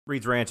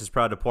Reed's Ranch is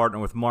proud to partner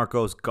with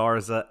Marcos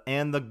Garza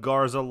and the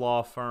Garza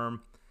Law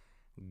Firm.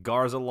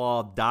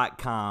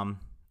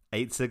 GarzaLaw.com,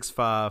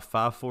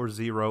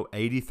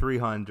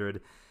 865-540-8300.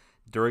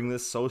 During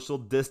this social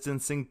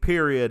distancing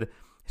period, it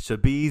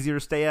should be easier to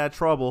stay out of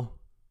trouble.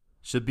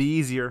 Should be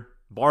easier.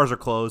 Bars are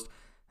closed.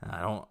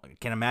 I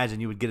can't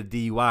imagine you would get a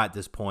DUI at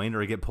this point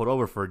or get pulled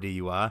over for a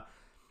DUI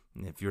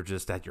if you're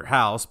just at your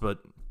house. But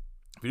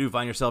if you do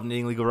find yourself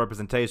needing legal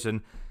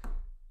representation,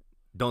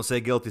 don't say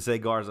guilty, say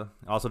Garza.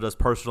 Also does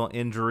personal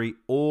injury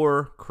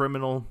or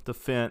criminal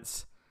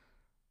defense.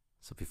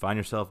 So if you find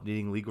yourself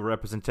needing legal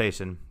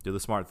representation, do the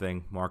smart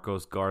thing.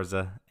 Marcos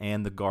Garza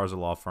and the Garza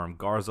Law Firm,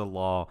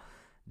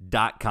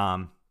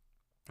 GarzaLaw.com.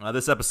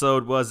 This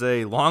episode was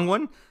a long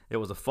one. It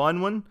was a fun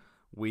one.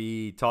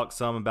 We talked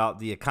some about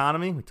the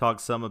economy. We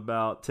talked some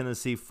about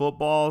Tennessee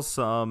football,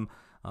 some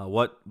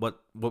what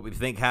we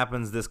think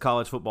happens this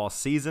college football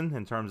season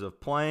in terms of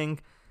playing.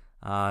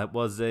 It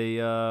was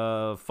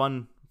a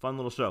fun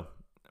little show.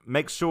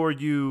 Make sure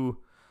you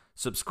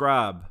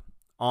subscribe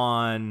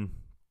on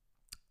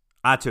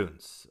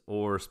iTunes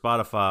or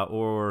Spotify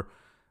or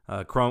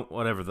Chrome,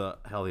 whatever the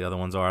hell the other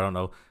ones are. I don't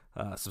know.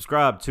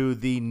 Subscribe to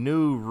the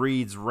new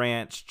Reed's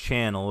Ranch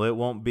channel. It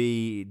won't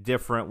be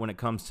different when it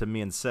comes to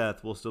me and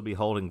Seth. We'll still be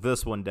holding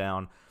this one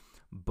down,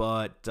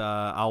 but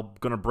I'm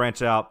going to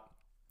branch out,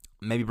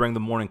 maybe bring the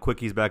morning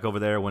quickies back over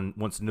there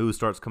once news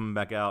starts coming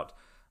back out.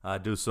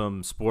 Do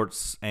some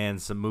sports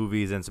and some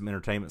movies and some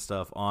entertainment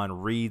stuff on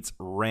Reed's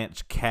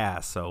Ranch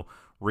Cast. So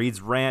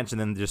Reed's Ranch,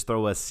 and then just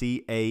throw a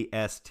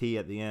CAST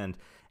at the end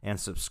and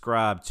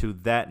subscribe to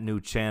that new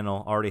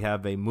channel. Already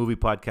have a movie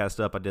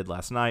podcast up I did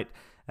last night,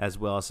 as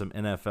well as some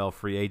NFL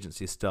free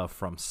agency stuff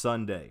from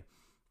Sunday.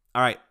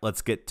 All right,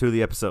 let's get to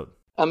the episode.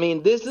 I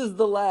mean, this is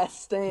the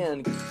last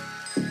stand.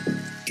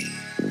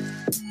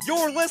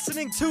 You're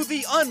listening to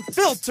The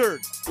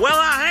Unfiltered. Well,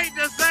 I hate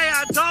to say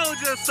I told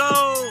you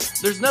so.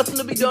 There's nothing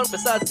to be done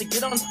besides to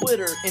get on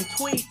Twitter and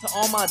tweet to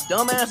all my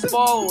dumbass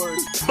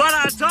followers. But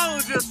I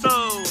told you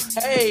so.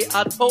 Hey,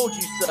 I told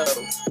you so.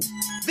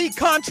 The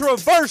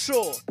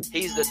Controversial.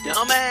 He's a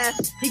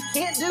dumbass. He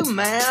can't do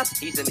math.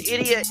 He's an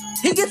idiot.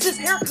 He gets his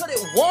hair cut at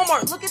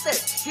Walmart. Look at that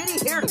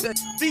shitty haircut.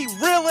 The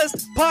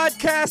realest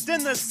podcast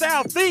in the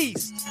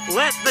Southeast.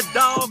 Let the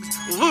dogs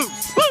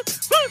loose.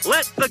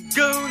 Let the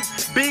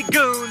goons be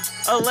goons.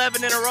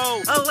 11 in a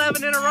row.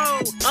 11 in a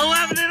row.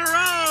 11 in a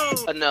row.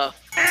 Enough.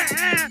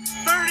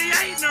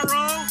 38 in a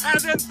row.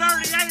 As in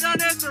 38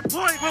 unanswered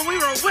point when we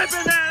were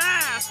whipping that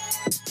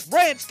ass.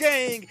 Ranch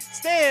Gang,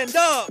 stand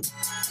up.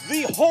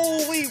 The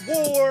holy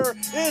war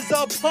is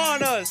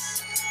upon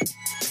us.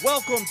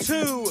 Welcome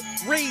to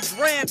Reed's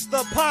Ranch,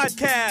 the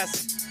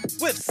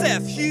podcast with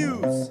Seth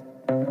Hughes.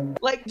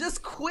 Like,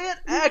 just quit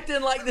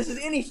acting like this is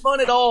any fun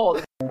at all.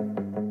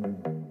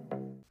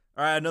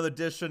 All right, another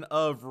edition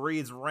of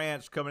Reed's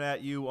Ranch coming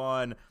at you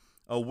on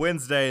a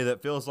Wednesday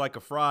that feels like a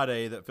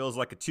Friday, that feels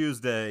like a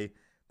Tuesday,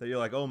 that you're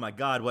like, oh my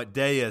God, what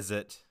day is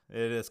it?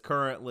 It is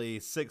currently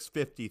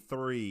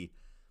 6:53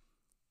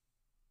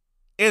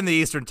 in the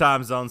Eastern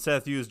time zone.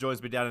 Seth Hughes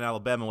joins me down in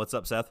Alabama. What's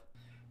up, Seth?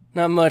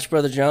 Not much,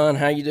 Brother John.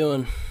 How you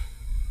doing?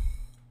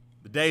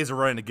 The days are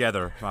running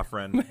together, my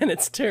friend. Man,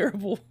 it's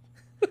terrible.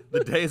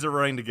 The days are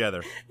running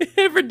together.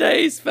 Every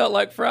day's felt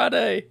like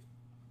Friday.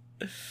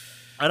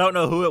 I don't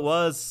know who it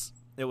was.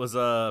 It was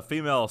a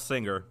female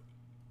singer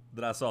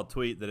that I saw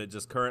tweet that it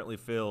just currently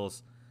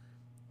feels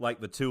like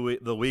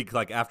the week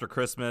like after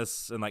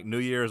Christmas and like New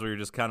Year's, where you're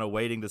just kind of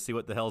waiting to see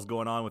what the hell's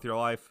going on with your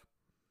life.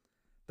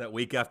 That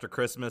week after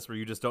Christmas where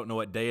you just don't know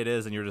what day it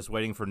is and you're just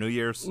waiting for New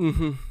Year's.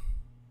 Mm-hmm.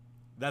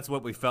 That's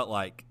what we felt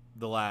like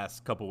the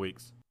last couple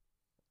weeks.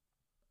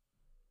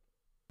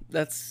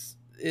 Like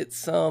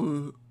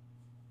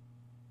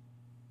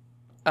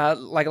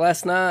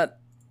last night,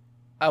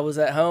 I was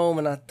at home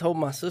and I told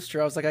my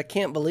sister, I was like, I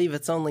can't believe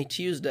it's only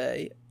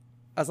Tuesday.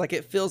 I was like,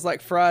 it feels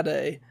like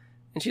Friday.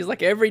 And she's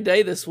like, every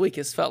day this week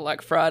has felt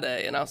like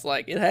Friday. And I was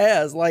like, it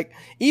has. Like,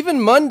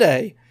 even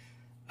Monday,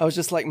 I was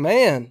just like,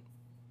 man,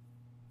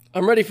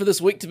 I'm ready for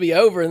this week to be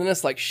over. And then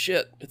it's like,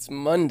 shit, it's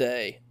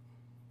Monday.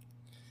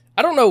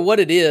 I don't know what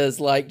it is.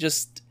 Like,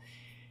 just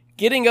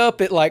getting up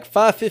at like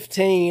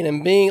 5:15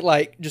 and being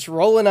like, just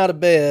rolling out of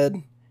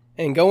bed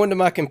and going to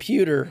my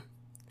computer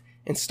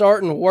and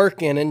starting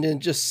working and then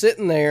just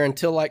sitting there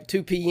until like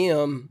 2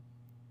 p.m.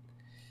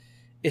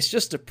 It's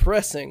just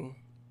depressing.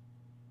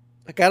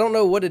 Like, I don't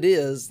know what it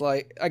is.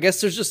 Like, I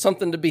guess there's just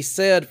something to be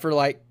said for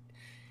like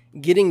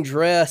getting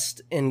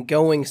dressed and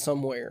going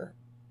somewhere.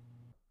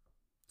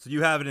 So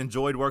you haven't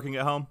enjoyed working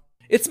at home?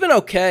 It's been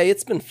okay.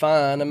 It's been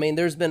fine. I mean,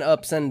 there's been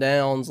ups and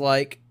downs.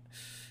 Like,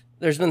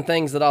 there's been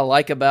things that I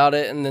like about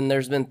it, and then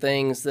there's been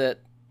things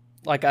that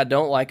like I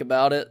don't like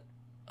about it.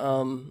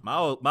 My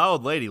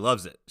old lady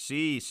loves it.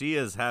 She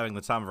is having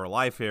the time of her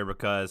life here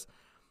because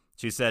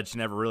she said she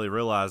never really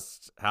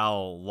realized how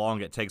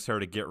long it takes her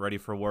to get ready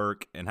for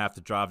work and have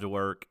to drive to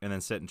work and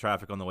then sit in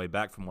traffic on the way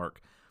back from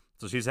work.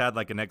 So she's had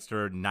like an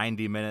extra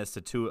 90 minutes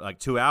to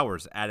 2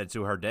 hours added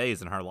to her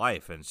days in her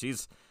life, and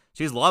she's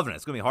loving it.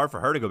 It's gonna be hard for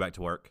her to go back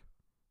to work.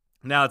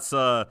 Now it's been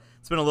a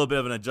little bit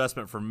of an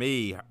adjustment for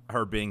me,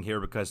 her being here,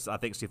 because I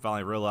think she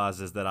finally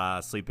realizes that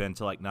I sleep in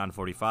until like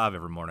 9:45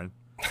 every morning.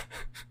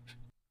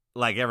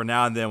 Like every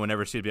now and then,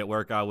 whenever she'd be at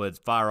work, I would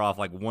fire off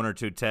like 1 or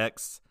 2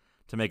 texts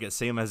to make it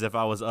seem as if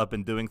I was up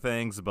and doing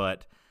things,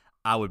 but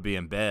I would be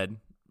in bed,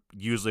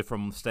 usually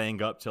from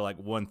staying up till like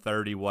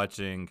 1:30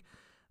 watching,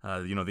 the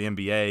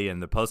NBA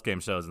and the post-game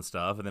shows and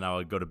stuff, and then I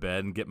would go to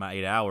bed and get my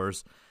 8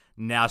 hours.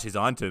 Now she's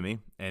on to me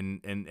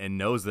and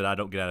knows that I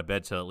don't get out of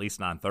bed till at least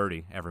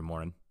 9:30 every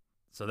morning.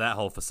 So that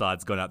whole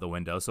facade's gone out the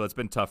window, so it's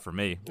been tough for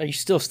me. Are you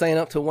still staying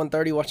up till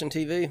 1:30 watching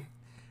TV?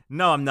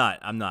 No, I'm not.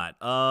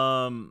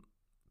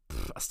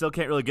 I still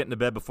can't really get into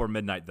bed before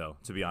midnight, though,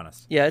 to be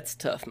honest. Yeah, it's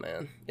tough,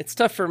 man. It's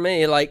tough for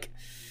me. Like,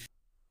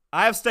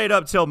 I have stayed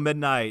up till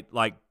midnight,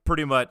 like,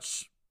 pretty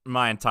much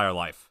my entire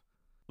life.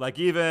 Like,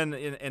 even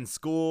in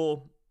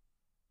school,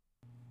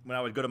 when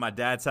I would go to my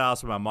dad's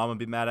house, where my mom would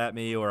be mad at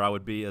me, or I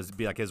would be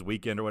like his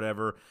weekend or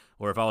whatever,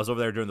 or if I was over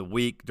there during the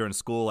week, during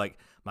school, like,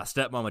 my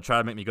stepmom would try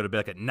to make me go to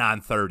bed like at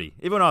 9:30,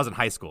 even when I was in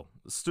high school.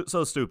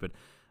 So stupid.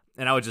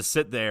 And I would just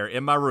sit there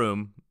in my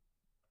room,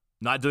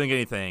 not doing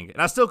anything, and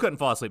I still couldn't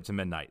fall asleep till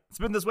midnight. It's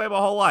been this way my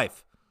whole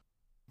life.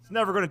 It's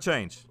never going to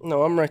change.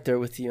 No, I'm right there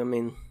with you. I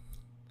mean,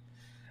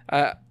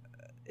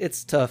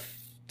 it's tough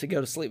to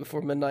go to sleep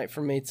before midnight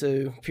for me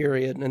too,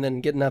 period. And then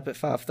getting up at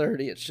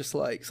 5:30, it's just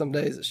like, some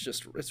days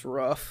it's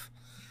rough.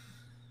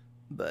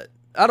 But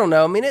I don't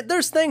know. I mean,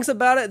 there's things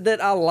about it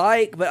that I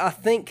like, but I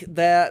think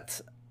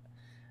that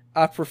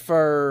I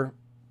prefer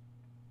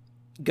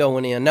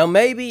going in. Now,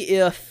 maybe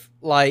if,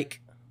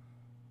 like,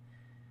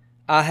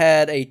 I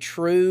had a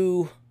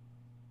true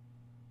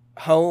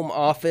home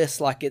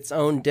office, like its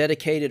own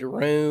dedicated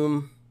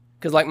room,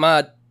 because like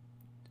I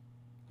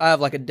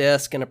have like a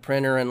desk and a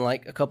printer and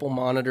like a couple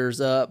monitors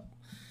up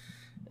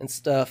and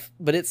stuff,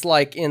 but it's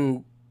like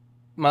in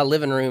my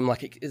living room,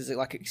 like is it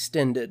like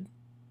extended?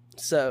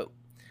 So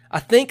I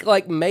think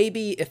like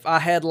maybe if I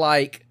had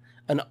like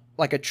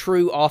a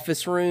true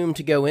office room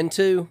to go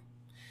into,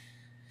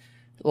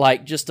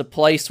 like just a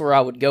place where I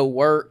would go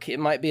work, it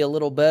might be a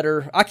little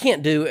better. I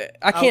can't do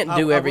everything.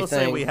 I will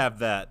say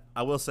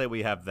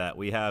we have that.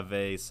 We have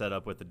a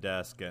setup with the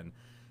desk, and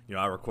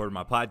I recorded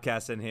my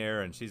podcast in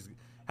here, and she's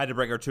had to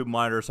bring her 2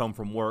 monitors home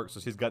from work, so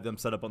she's got them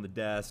set up on the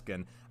desk,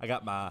 and I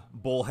got my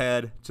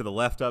bullhead to the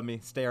left of me,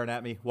 staring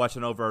at me,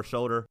 watching over her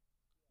shoulder,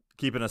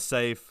 keeping us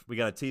safe. We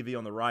got a TV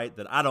on the right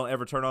that I don't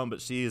ever turn on, but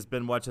she has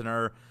been watching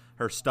her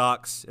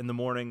stocks in the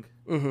morning,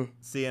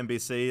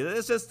 CNBC.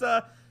 It's just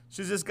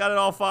she's just got it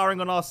all firing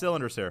on all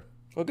cylinders here.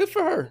 Well, good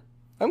for her.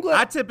 I'm glad.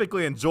 I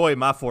typically enjoy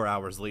my 4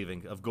 hours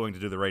leaving of going to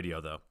do the radio,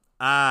 though.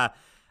 I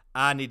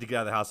need to get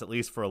out of the house at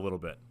least for a little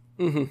bit.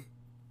 Mm-hmm.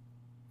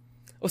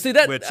 Well, see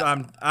that, which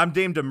I'm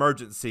deemed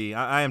emergency.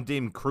 I am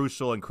deemed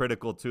crucial and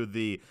critical to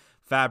the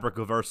fabric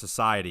of our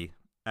society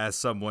as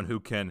someone who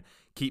can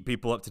keep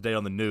people up to date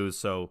on the news.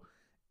 So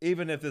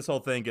even if this whole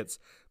thing gets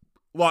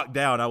locked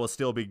down, I will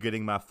still be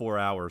getting my 4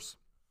 hours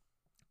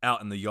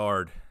out in the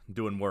yard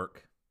doing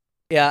work.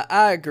 Yeah,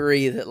 I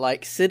agree that,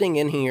 like, sitting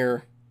in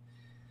here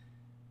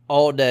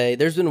all day,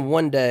 there's been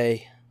one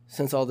day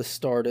since all this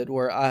started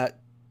where I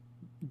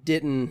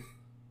didn't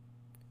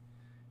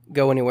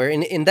go anywhere.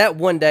 And in that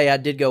one day, I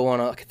did go on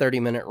a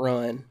 30-minute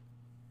run.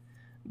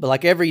 But,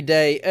 like, every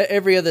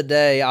other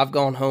day, I've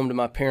gone home to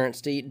my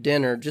parents to eat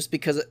dinner, just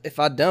because if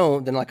I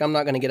don't, then, like, I'm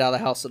not going to get out of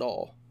the house at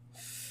all.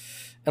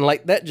 And,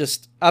 like,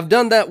 I've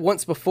done that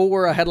once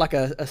before. I had, like,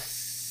 a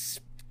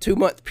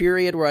 2-month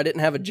period where I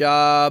didn't have a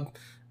job,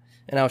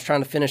 and I was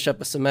trying to finish up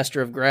a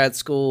semester of grad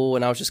school,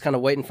 and I was just kind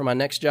of waiting for my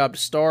next job to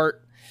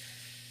start.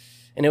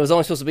 And it was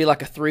only supposed to be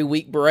like a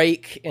 3-week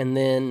break, and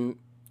then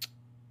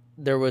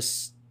there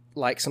was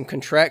like some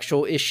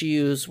contractual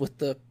issues with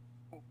the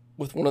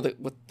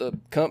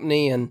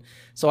company, and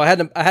so I had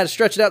to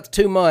stretch it out to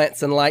 2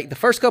 months. And like the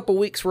first couple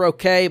weeks were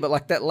okay, but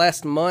like that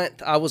last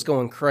month I was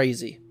going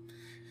crazy.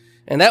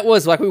 And that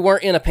was like, we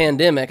weren't in a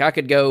pandemic. I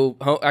could go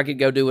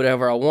do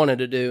whatever I wanted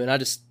to do, and I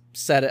just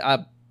I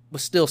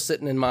was still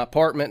sitting in my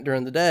apartment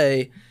during the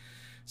day.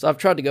 So I've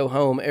tried to go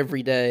home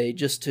every day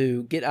just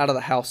to get out of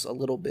the house a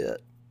little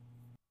bit.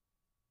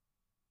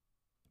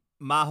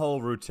 My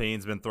whole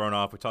routine's been thrown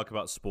off. We talk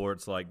about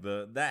sports, like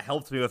that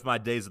helped me with my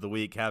days of the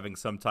week, having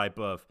some type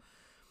of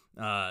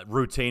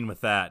routine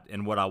with that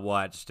and what I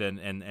watched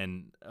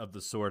and of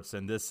the sorts.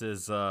 And this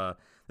has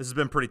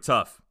been pretty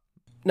tough.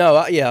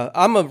 No,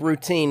 I'm a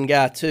routine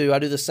guy too. I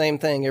do the same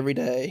thing every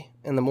day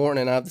in the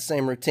morning. I have the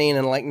same routine,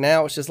 and like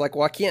now it's just like,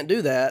 well, I can't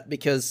do that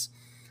because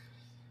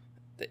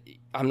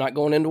I'm not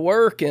going into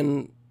work,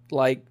 and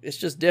like it's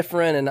just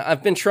different. And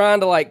I've been trying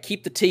to like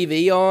keep the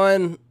TV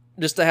on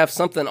just to have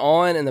something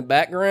on in the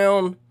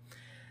background,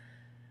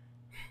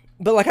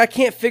 but like I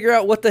can't figure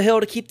out what the hell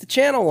to keep the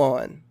channel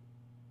on,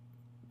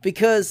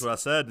 because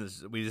that's what I said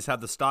is we just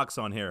have the stocks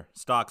on here,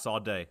 stocks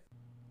all day.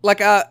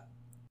 Like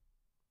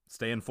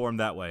stay informed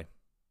that way.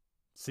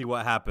 See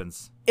what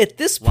happens. At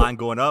this point, line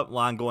going up,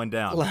 line going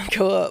down. Line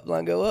go up,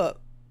 line go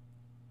up.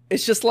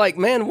 It's just like,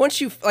 man,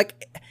 once you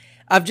like,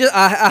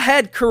 I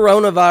had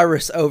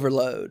coronavirus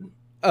overload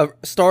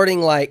starting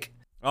like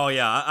Oh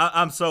yeah,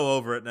 I'm so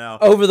over it now.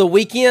 over the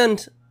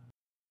weekend.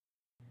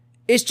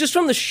 It's just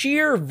from the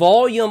sheer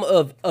volume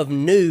of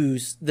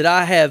news that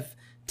I have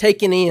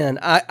taken in.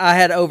 I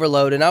had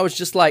overload, and I was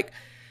just like,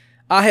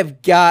 I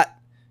have got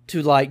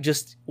to like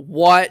just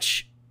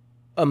watch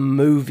a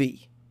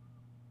movie.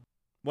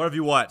 What have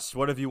you watched?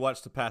 What have you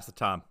watched to pass the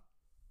time?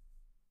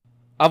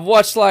 I've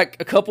watched like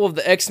a couple of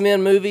the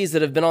X-Men movies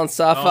that have been on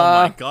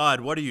Sci-Fi. Oh my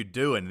God, what are you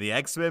doing? The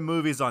X-Men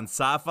movies on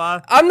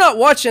Sci-Fi? I'm not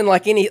watching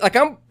like any, like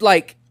I'm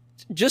like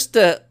just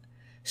to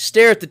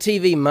stare at the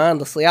TV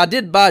mindlessly. I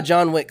did buy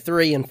John Wick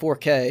 3 in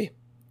 4K.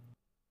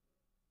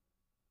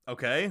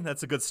 Okay,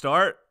 that's a good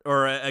start,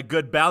 or a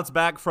good bounce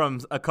back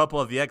from a couple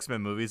of the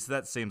X-Men movies.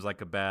 That seems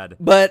like a bad.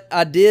 But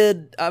I've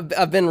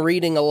been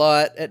reading a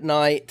lot at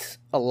night,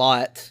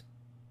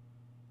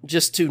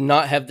 just to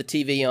not have the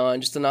TV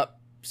on, just to not,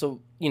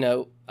 so, you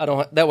know,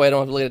 that way I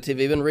don't have to look at the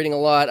TV. I've been reading a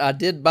lot. I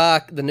did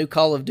buy the new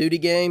Call of Duty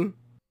game.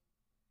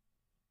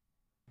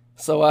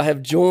 So I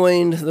have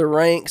joined the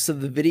ranks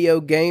of the video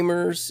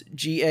gamers,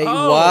 GAYMERS.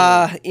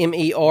 Wow.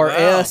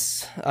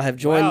 I have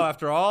joined. Wow,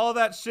 after all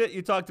that shit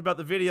you talked about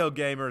the video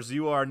gamers,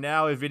 you are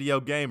now a video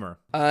gamer.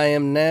 I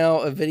am now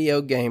a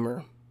video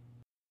gamer.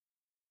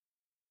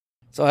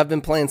 So I've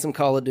been playing some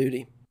Call of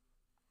Duty.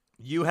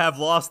 You have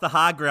lost the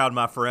high ground,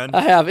 my friend.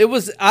 I have. It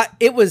was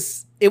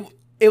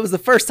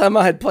the first time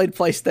I had played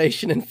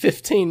PlayStation in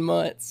 15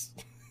 months.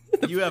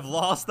 You have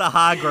lost the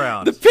high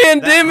ground. The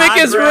pandemic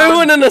is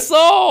ruining us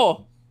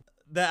all.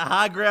 That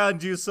high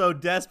ground you so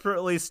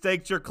desperately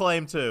staked your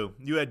claim to.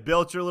 You had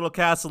built your little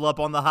castle up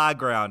on the high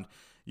ground.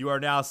 You are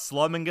now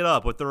slumming it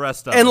up with the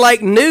rest of And us. like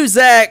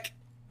Newzak,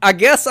 I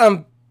guess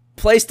I'm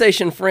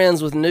PlayStation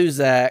friends with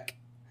Newzak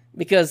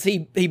because he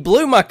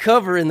blew my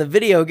cover in the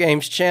video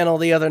games channel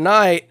the other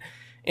night,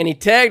 and he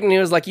tagged me. He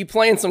was like, "You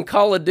playing some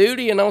Call of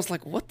Duty?" And I was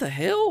like, "What the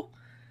hell?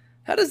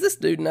 How does this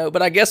dude know?"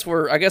 But I guess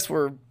we're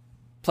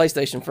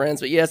PlayStation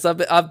friends. But yes,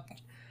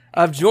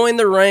 I've joined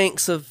the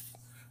ranks of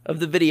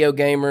the video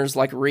gamers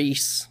like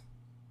Reese,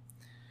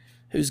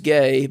 who's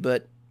gay,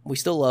 but we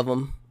still love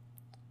him.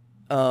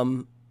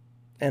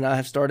 And I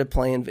have started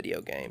playing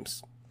video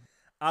games.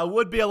 I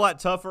would be a lot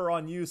tougher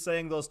on you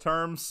saying those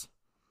terms.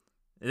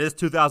 It is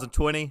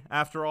 2020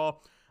 after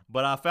all,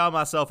 but I found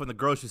myself in the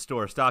grocery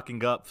store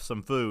stocking up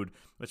some food,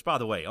 which, by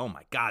the way, oh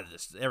my God,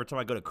 every time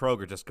I go to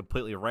Kroger, just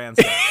completely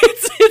ransacked.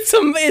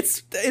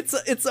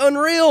 It's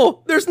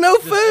unreal. There's no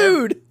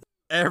food.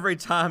 Every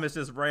time it's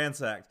just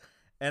ransacked.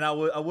 And I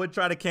would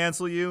try to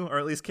cancel you, or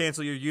at least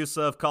cancel your use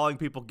of calling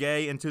people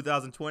gay in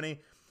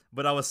 2020.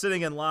 But I was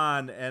sitting in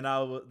line, and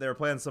they were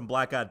playing some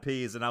Black Eyed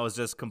Peas, and I was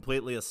just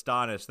completely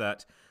astonished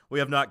that we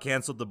have not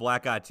canceled the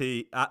Black Eyed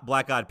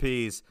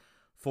Peas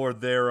for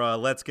their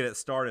 "Let's Get It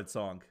Started"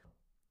 song.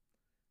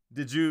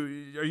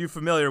 Are you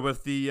familiar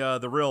with the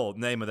real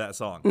name of that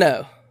song?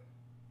 No.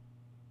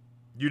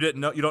 You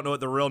didn't know? You don't know what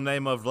the real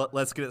name of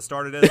 "Let's Get It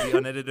Started" is? The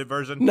unedited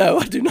version? No,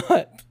 I do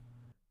not.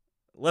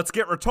 Let's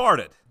Get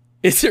Retarded.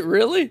 Is it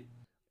really?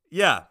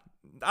 Yeah.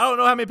 I don't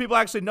know how many people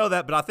actually know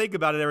that, but I think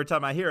about it every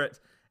time I hear it.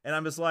 And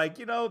I'm just like,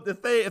 you know,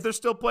 if they're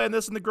still playing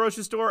this in the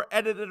grocery store,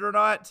 edited or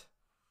not,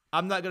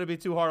 I'm not going to be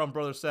too hard on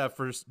Brother Seth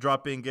for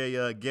dropping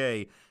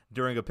gay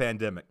during a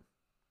pandemic.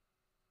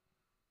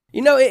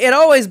 You know, it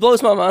always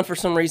blows my mind for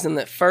some reason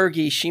that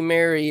Fergie, she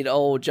married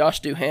old Josh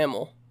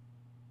Duhamel.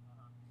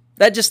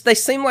 They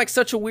seem like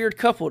such a weird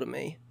couple to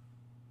me.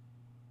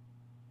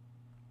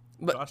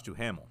 But Josh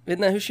Duhamel.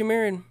 Isn't that who she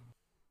married?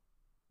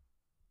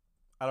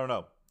 I don't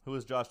know. Who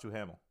is Josh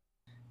Duhamel?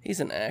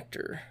 He's an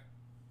actor.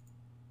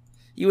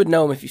 You would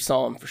know him if you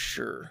saw him for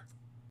sure.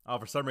 Oh,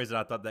 for some reason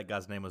I thought that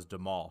guy's name was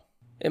Jamal.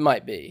 It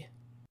might be.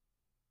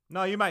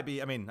 No, you might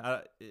be. I mean,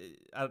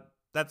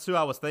 that's who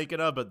I was thinking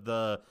of, but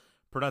the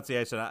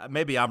pronunciation,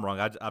 maybe I'm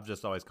wrong. I've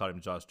just always called him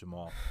Josh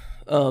Jamal.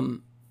 How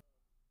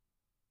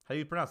do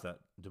you pronounce that?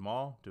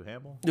 Jamal?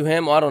 Duhamel?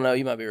 Duhamel, I don't know.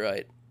 You might be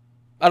right.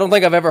 I don't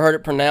think I've ever heard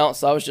it pronounced.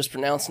 So I was just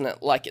pronouncing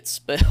it like it's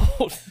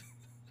spelled.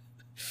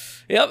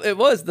 Yep, it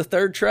was the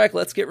third track,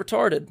 Let's Get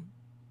Retarded.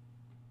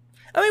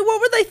 I mean,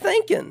 what were they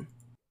thinking?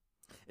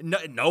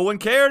 No one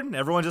cared.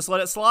 Everyone just let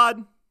it slide.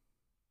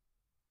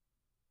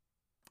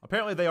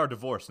 Apparently they are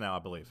divorced now, I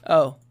believe.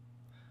 Oh.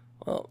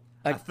 Well,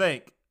 I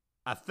think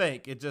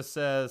it just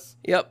says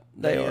yep,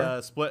 they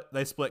are.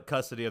 split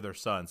custody of their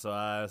son. So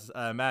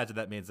I imagine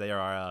that means they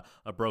are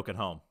a broken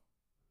home.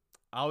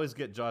 I always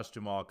get Josh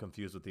Jamal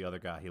confused with the other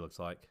guy he looks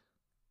like.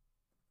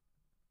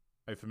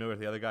 Are you familiar with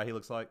the other guy he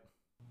looks like?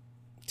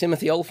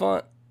 Timothy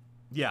Olyphant?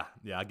 Yeah,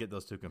 I get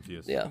those two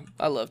confused. Yeah,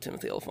 I love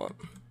Timothy Olyphant.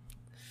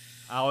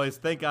 I always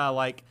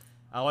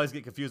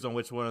get confused on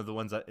which one is the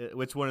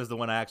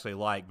one I actually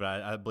like, but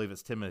I believe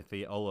it's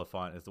Timothy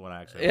Olyphant is the one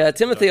I actually like. Yeah,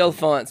 Timothy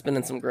Olyphant's been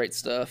in some great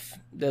stuff.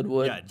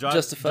 Deadwood, yeah,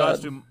 Justified.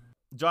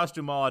 Josh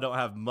Duhamel I don't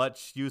have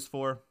much use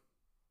for.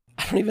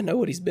 I don't even know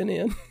what he's been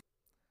in.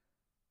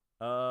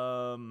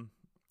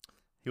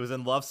 He was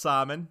in Love,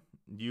 Simon.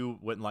 You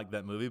wouldn't like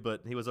that movie,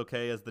 but he was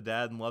okay as the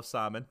dad in Love,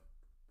 Simon.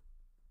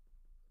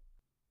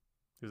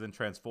 He was in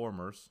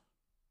Transformers.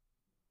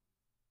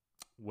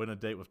 Win a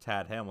Date with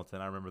Tad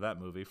Hamilton. I remember that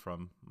movie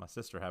from my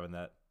sister having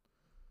that.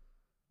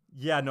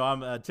 Yeah, no,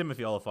 I'm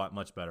Timothy Oliphant.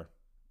 Much better.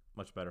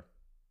 Much better.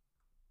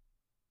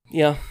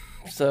 Yeah.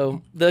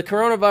 So the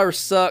coronavirus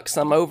sucks.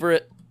 I'm over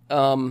it.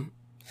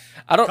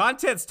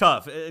 Content's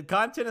tough.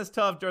 Content is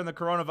tough during the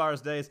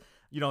coronavirus days.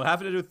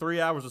 Having to do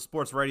 3 hours of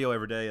sports radio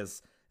every day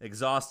is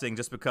exhausting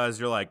just because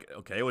you're like,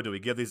 okay, well, do we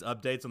give these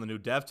updates on the new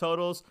death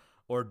totals,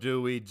 or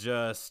do we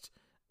just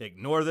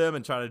ignore them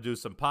and try to do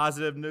some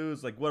positive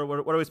news? Like, what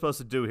are we supposed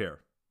to do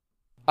here?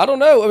 I don't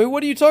know. I mean,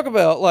 what do you talk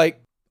about?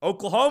 Like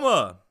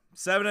Oklahoma,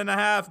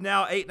 7.5,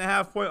 now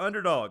 8.5 point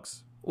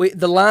underdogs.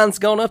 The line's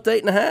gone up to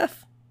 8.5?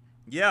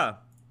 Yeah.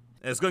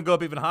 And it's going to go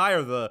up even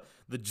higher.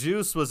 The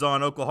juice was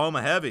on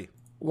Oklahoma heavy.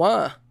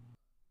 Why?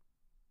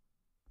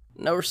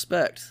 No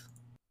respect.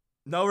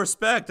 No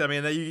respect. I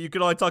mean, you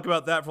could only talk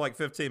about that for like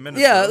 15 minutes.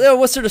 Yeah,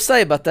 what's there to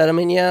say about that? I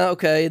mean, yeah,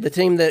 okay, the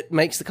team that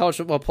makes the college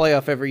football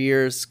playoff every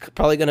year is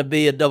probably going to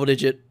be a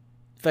double-digit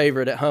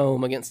favorite at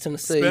home against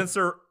Tennessee.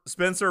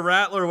 Spencer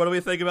Rattler, what do we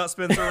think about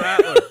Spencer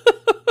Rattler?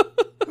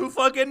 Who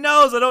fucking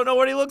knows? I don't know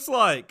what he looks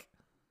like.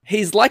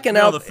 He's like an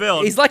on the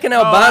field. He's like an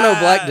albino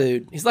black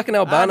dude. He's like an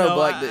albino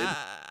black dude.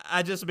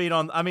 I just mean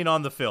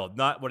on the field,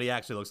 not what he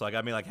actually looks like.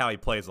 I mean like how he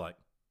plays like.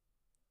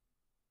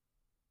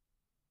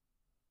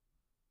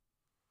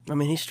 I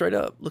mean, he straight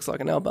up looks like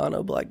an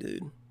albino black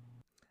dude.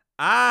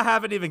 I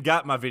haven't even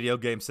got my video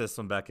game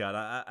system back out.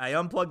 I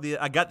unplugged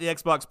I got the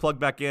Xbox plugged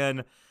back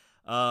in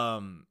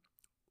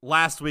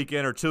last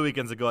weekend or 2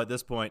 weekends ago at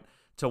this point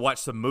to watch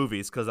some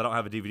movies because I don't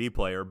have a DVD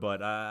player,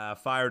 but I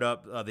fired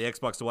up the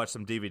Xbox to watch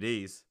some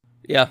DVDs.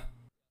 Yeah.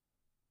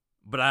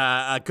 But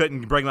I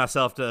couldn't bring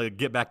myself to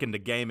get back into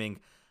gaming.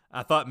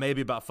 I thought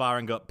maybe about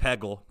firing up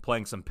Peggle,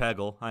 playing some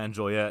Peggle. I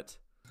enjoy it.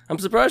 I'm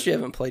surprised you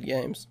haven't played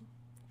games.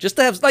 Just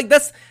to have, like,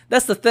 that's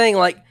the thing,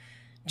 like,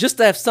 just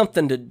to have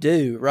something to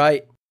do,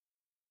 right?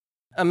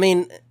 I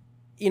mean,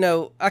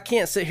 I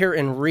can't sit here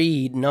and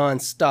read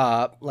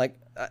nonstop. Like,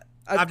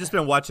 I've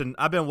been watching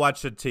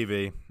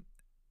TV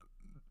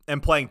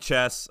and playing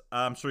chess.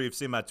 I'm sure you've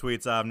seen my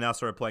tweets. I've now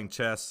started playing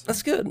chess.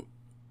 That's good.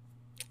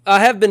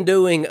 I have been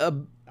doing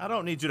I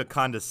don't need you to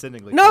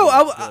condescendingly. No,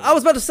 I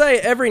was about to say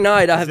every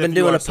night I have been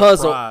doing a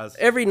puzzle. Surprised.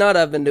 Every night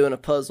I've been doing a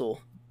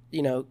puzzle.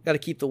 Got to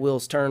keep the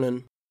wheels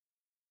turning.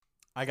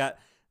 I got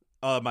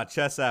my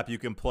chess app. You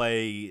can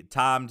play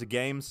timed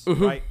games,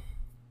 Mm-hmm. right?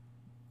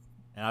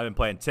 And I've been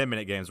playing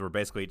 10-minute games where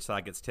basically each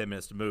side gets 10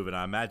 minutes to move. And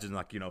I imagine,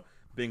 like,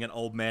 being an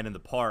old man in the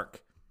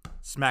park,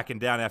 smacking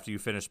down after you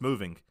finish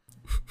moving.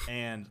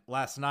 And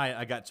last night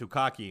I got too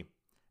cocky,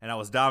 and I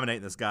was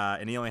dominating this guy,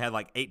 and he only had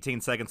like 18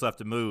 seconds left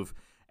to move,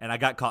 and I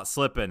got caught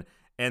slipping.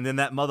 And then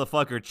that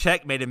motherfucker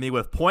checkmated me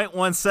with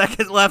 0.1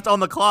 seconds left on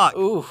the clock.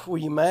 Ooh, were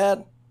you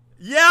mad?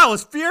 Yeah, I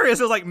was furious.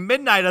 It was like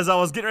midnight as I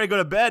was getting ready to go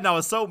to bed, and I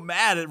was so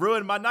mad. It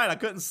ruined my night. I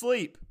couldn't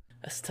sleep.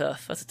 That's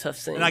tough. That's a tough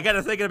scene. And I got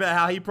to thinking about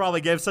how he probably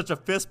gave such a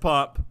fist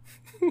pump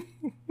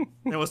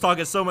and was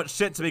talking so much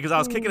shit to me because I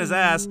was kicking his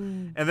ass,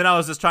 and then I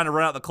was just trying to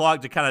run out the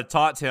clock to kind of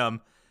taunt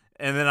him,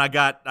 and then I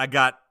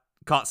got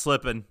caught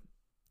slipping,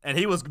 and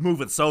he was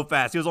moving so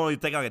fast. He was only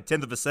taking like a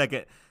 1/10 of a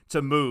second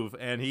to move,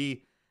 and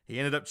he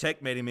ended up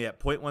checkmating me at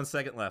 0.1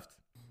 second left.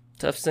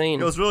 Tough scene.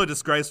 It was really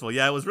disgraceful.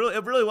 Yeah, it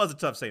really was a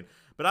tough scene.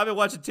 But I've been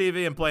watching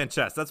TV and playing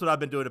chess. That's what I've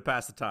been doing to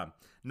pass the time.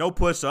 No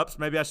push-ups.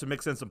 Maybe I should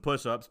mix in some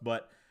push-ups,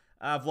 but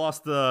I've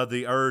lost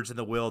the urge and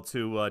the will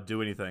to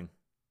do anything.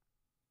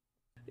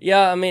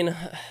 Yeah, I mean,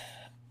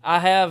 I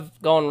have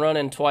gone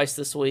running twice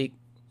this week.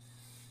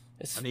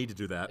 I need to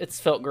do that. It's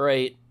felt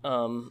great.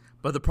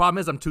 But the problem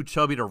is I'm too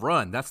chubby to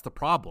run. That's the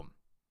problem.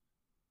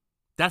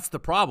 That's the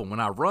problem. When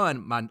I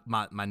run,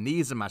 my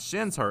knees and my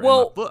shins hurt and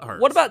my foot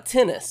hurts. What about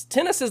tennis?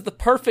 Tennis is the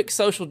perfect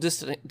social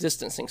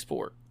distancing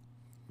sport.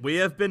 We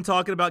have been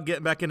talking about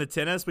getting back into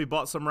tennis. We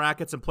bought some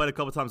rackets and played a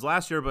couple times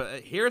last year,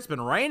 but here it's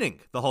been raining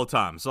the whole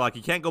time. So, like,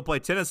 you can't go play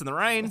tennis in the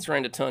rain. It's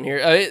rained a ton here.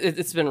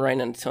 It's been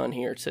raining a ton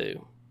here,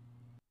 too.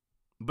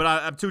 But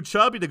I'm too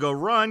chubby to go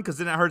run because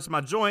then it hurts my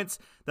joints.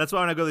 That's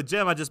why when I go to the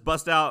gym, I just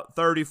bust out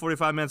 30,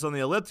 45 minutes on the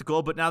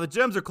elliptical, but now the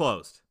gyms are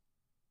closed.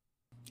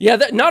 Yeah,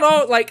 not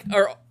all,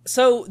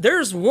 so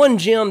there's one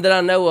gym that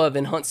I know of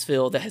in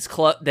Huntsville that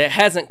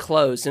hasn't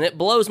closed, and it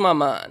blows my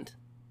mind.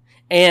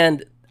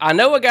 And I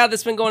know a guy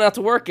that's been going out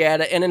to work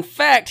at it, and in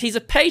fact, he's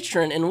a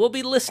patron and will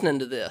be listening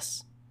to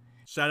this.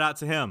 Shout out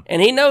to him.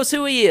 And he knows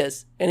who he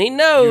is, and he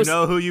knows... You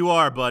know who you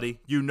are, buddy.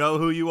 You know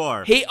who you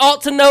are. He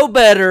ought to know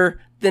better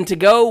than to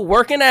go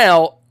working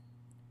out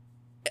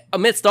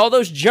amidst all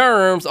those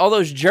germs, all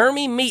those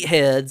germy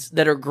meatheads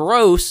that are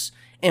gross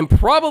and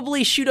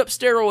probably shoot up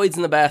steroids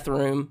in the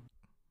bathroom.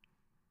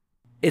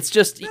 It's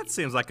just... That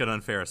seems like an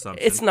unfair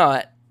assumption. It's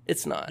not.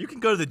 It's not. You can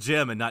go to the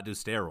gym and not do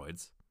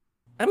steroids.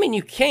 I mean,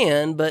 you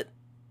can, but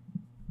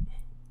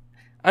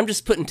I'm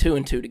just putting two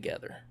and two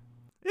together.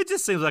 It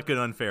just seems like an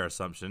unfair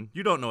assumption.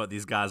 You don't know what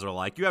these guys are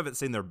like. You haven't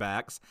seen their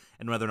backs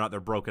and whether or not they're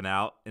broken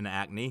out in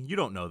acne. You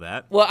don't know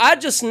that. Well, I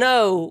just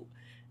know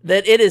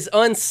that it is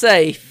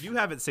unsafe. You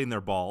haven't seen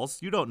their balls.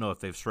 You don't know if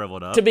they've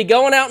shriveled up. To be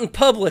going out in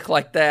public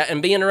like that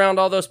and being around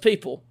all those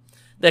people.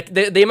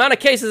 The amount of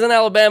cases in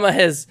Alabama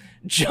has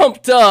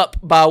jumped up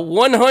by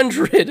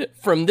 100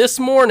 from this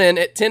morning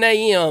at 10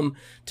 a.m.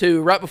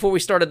 to right before we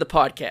started the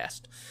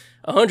podcast.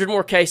 100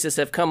 more cases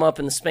have come up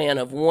in the span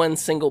of one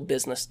single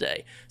business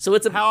day. So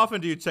it's How often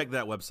do you check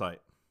that website?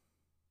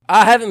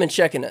 I haven't been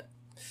checking it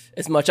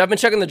as much. I've been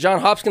checking the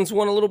John Hopkins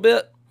one a little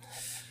bit.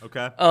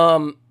 Okay.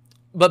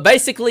 But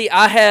basically,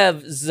 I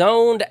have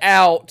zoned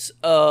out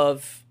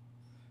of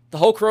the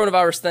whole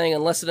coronavirus thing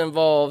unless it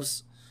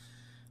involves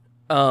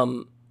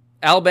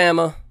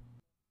Alabama,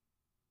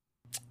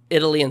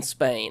 Italy, and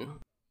Spain.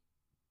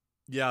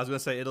 Yeah, I was gonna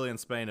say Italy and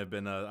Spain have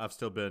been. I've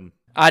still been.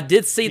 I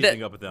did see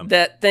keeping up with them.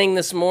 that thing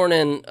this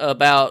morning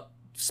about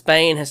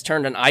Spain has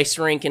turned an ice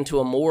rink into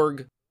a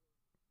morgue.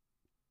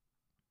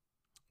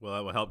 Well,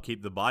 that will help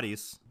keep the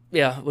bodies.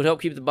 Yeah, it would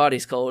help keep the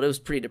bodies cold. It was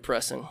pretty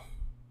depressing.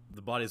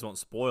 The bodies won't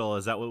spoil.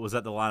 Is that what was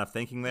that the line of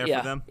thinking there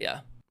Yeah, for them?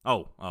 yeah.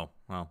 Oh,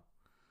 well.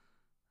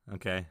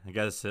 Okay, I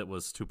guess it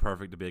was too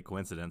perfect to be a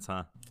coincidence,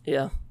 huh?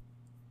 Yeah.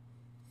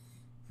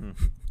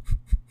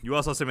 You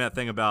also sent me that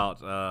thing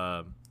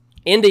about.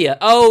 India.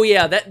 Oh,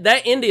 yeah.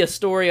 That India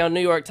story on New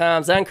York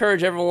Times. I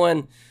encourage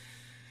everyone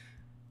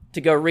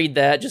to go read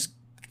that. Just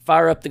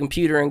fire up the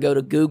computer and go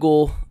to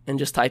Google and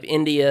just type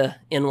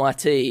India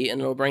NYT and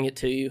it'll bring it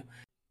to you.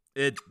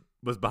 It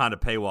was behind a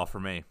paywall for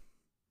me.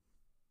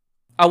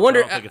 I wonder.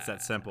 I don't think it's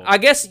that simple. I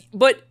guess,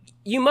 but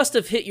you must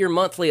have hit your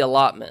monthly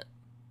allotment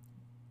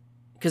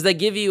because they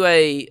give you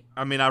a.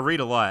 I mean, I read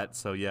a lot,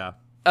 so yeah.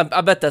 I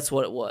bet that's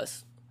what it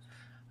was.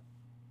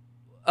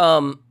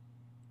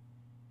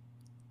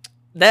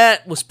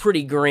 That was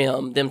pretty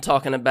grim, them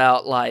talking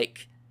about,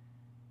 like,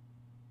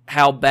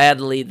 how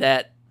badly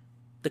that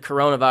the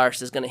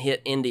coronavirus is going to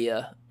hit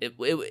India.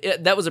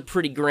 That was a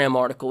pretty grim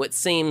article. It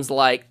seems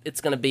like it's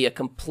going to be a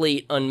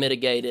complete,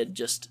 unmitigated,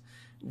 just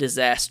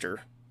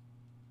disaster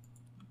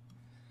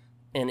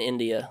in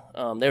India.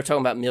 They were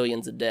talking about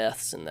millions of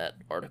deaths in that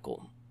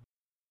article.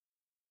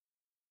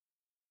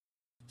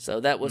 So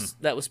that was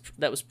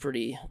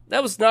pretty.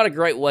 That was not a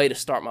great way to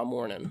start my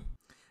morning.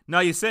 No,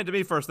 you sent it to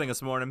me first thing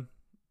this morning,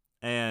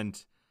 and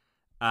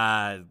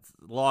I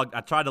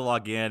tried to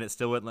log in. It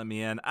still wouldn't let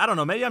me in. I don't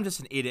know. Maybe I'm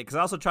just an idiot because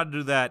I also tried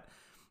to do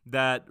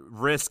that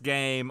risk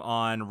game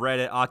on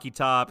Reddit,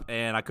 Akitop,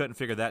 and I couldn't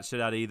figure that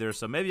shit out either.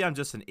 So maybe I'm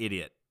just an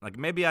idiot. Like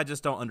maybe I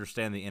just don't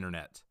understand the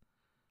internet.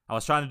 I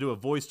was trying to do a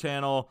voice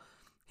channel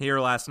here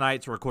last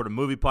night to record a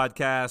movie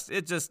podcast.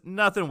 It just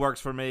nothing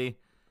works for me.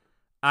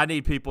 I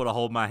need people to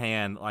hold my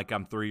hand like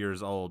I'm 3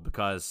 years old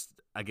because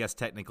I guess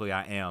technically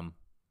I am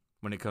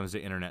when it comes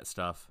to internet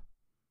stuff.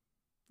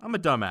 I'm a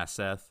dumbass,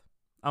 Seth.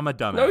 I'm a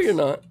dumbass. No, you're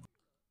not.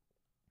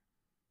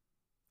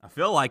 I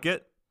feel like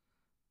it.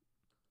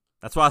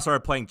 That's why I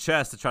started playing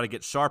chess to try to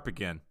get sharp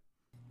again.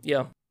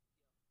 Yeah.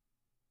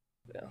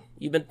 Yeah.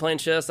 You've been playing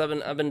chess. I've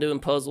been doing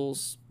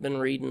puzzles. Been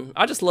reading.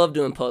 I just love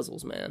doing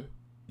puzzles, man.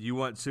 You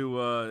want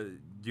to?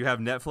 Do you have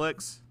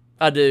Netflix?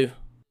 I do.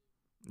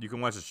 You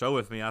can watch a show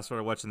with me. I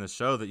started watching this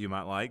show that you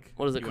might like.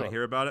 What is it you called? Want to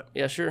hear about it?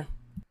 Yeah, sure.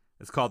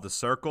 It's called The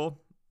Circle.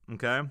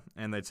 Okay,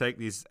 and they take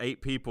these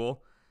 8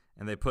 people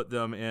and they put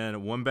them in a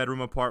 1-bedroom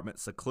apartment,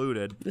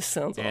 secluded. This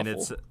sounds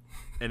awful.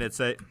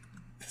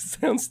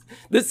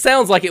 This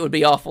sounds like it would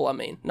be awful. I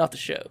mean, not the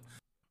show.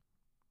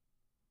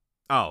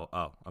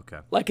 Oh, okay.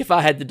 Like if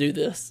I had to do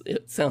this,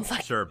 it sounds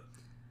like. Sure.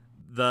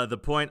 The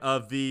point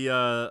of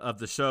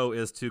the show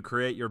is to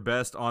create your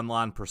best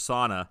online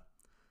persona,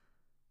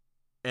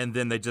 and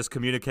then they just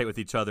communicate with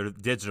each other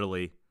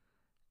digitally,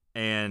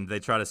 and they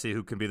try to see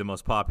who can be the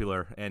most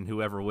popular, and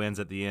whoever wins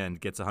at the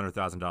end gets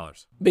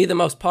 $100,000. Be the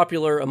most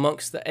popular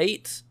amongst the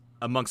 8?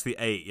 Amongst the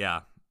 8,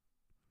 yeah.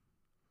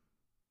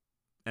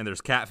 And there's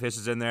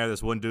catfishes in there.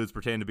 This one dude's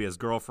pretending to be his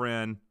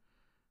girlfriend.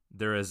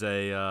 There is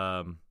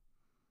a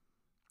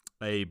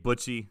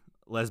butchy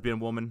lesbian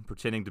woman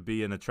pretending to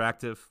be an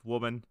attractive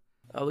woman.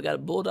 Oh, we got a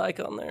bull dyke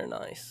on there.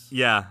 Nice.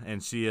 Yeah,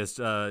 and she is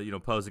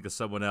posing as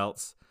someone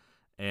else,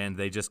 and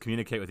they just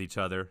communicate with each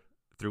other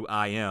through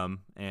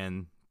IM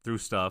and through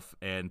stuff,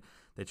 and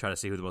they try to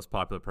see who the most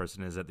popular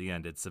person is at the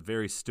end. It's a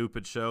very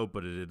stupid show,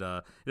 but it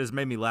has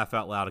made me laugh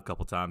out loud a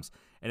couple times,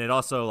 and it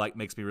also like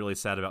makes me really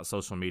sad about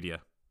social media.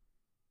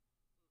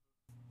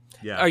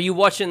 Yeah. Are you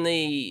watching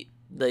the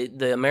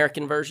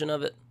American version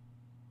of it,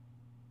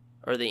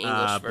 or the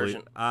English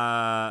version?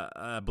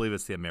 I believe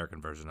it's the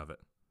American version of it.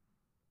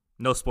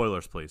 No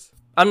spoilers, please.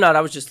 I'm not.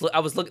 I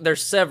was looking.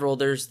 There's several.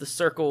 There's The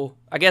Circle.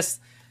 I guess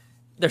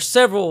there's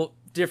several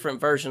different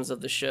versions of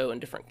the show in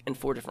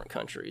 4 different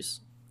countries.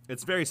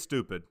 It's very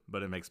stupid,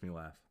 but it makes me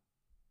laugh.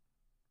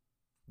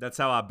 That's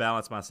how I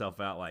balance myself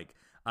out. Like,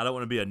 I don't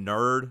want to be a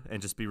nerd and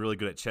just be really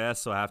good at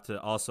chess, so I have to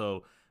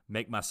also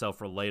make myself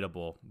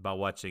relatable by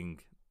watching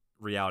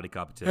reality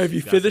competitions. Have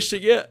you finished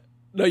it yet?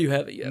 No, you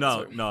haven't yet.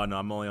 No,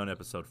 I'm only on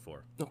episode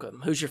 4. Okay.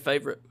 Who's your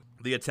favorite?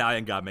 The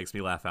Italian guy makes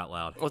me laugh out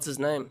loud. What's his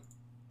name?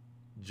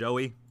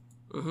 Joey.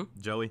 Mm-hmm.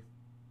 Joey.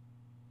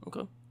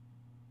 Okay.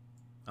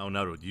 Oh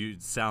no,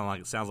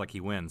 sounds like he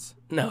wins.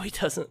 No, he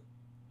doesn't.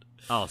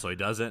 Oh, so he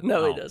doesn't?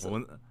 No, Oh, he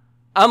doesn't.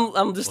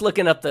 I'm just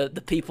looking up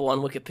the people on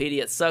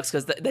Wikipedia. It sucks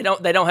because they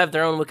don't have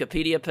their own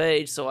Wikipedia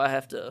page, so I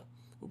have to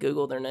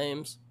Google their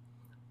names.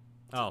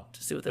 Oh,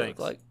 to see what they look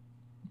like.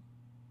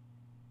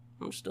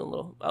 I'm just doing a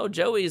little. Oh,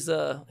 Joey's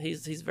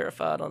he's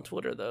verified on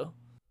Twitter though.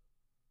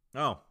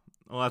 Oh,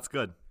 well, that's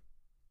good.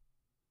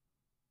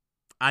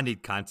 I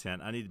need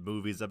content. I need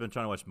movies. I've been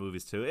trying to watch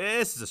movies too.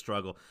 This is a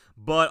struggle,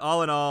 but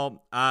all in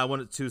all, I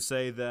wanted to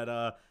say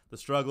that the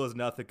struggle is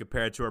nothing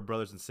compared to our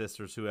brothers and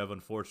sisters who have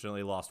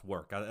unfortunately lost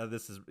work.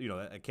 This is,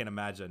 I can't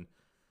imagine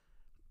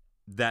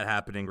that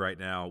happening right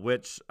now.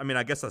 Which, I mean,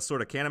 I guess I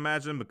sort of can't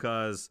imagine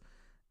because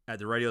at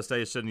the radio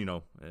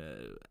station,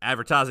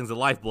 advertising's the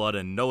lifeblood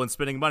and no one's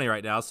spending money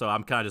right now, so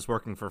I'm kind of just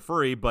working for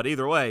free. But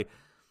either way,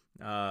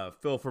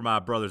 feel for my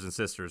brothers and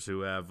sisters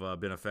who have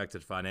been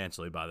affected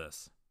financially by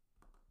this.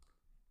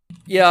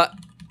 Yeah,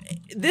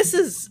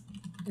 this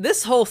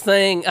whole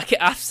thing,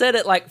 I've said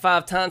it like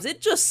 5 times.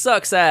 It just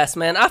sucks ass,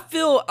 man. I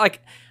feel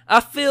like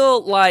a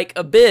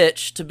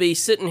bitch to be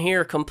sitting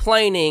here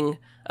complaining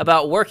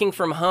about working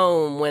from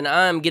home when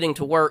I'm getting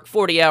to work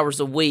 40 hours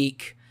a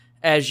week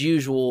as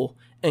usual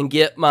and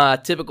get my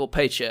typical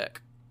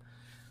paycheck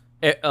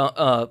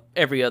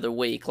every other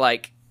week.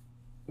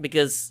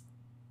 Because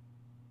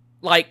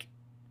my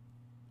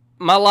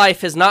life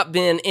has not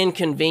been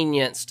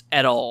inconvenienced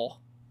at all.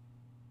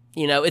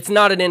 It's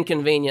not an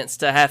inconvenience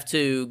to have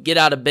to get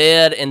out of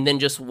bed and then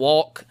just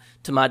walk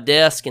to my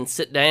desk and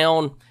sit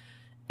down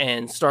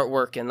and start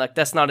working.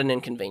 That's not an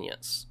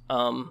inconvenience.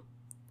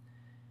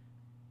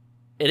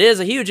 It is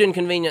a huge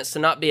inconvenience to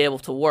not be able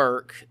to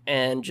work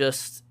and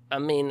just, I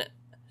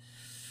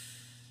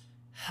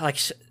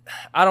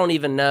don't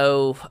even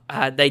know.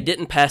 They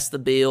didn't pass the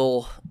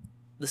bill,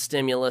 the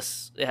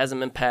stimulus. It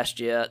hasn't been passed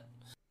yet.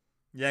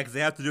 Yeah, because they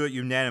have to do it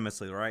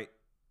unanimously, right?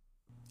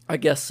 I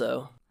guess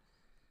so.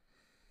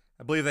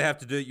 I believe they have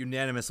to do it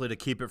unanimously to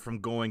keep it from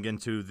going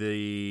into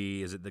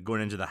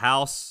going into the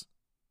House?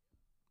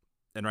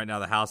 And right now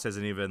the House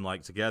isn't even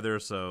together,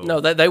 so no,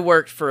 they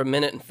worked for 1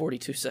 minute and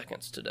 42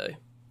 seconds today.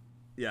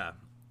 Yeah,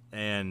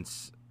 and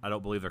I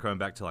don't believe they're coming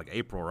back till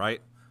April,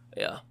 right?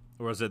 Yeah.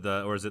 Or is it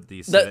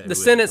the Senate? The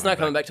Senate's not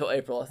coming back till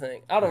April, I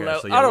think. I don't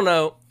know. So, yeah, I don't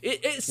know.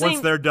 It seems...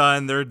 Once they're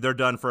done, they're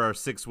done for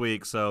 6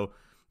 weeks, so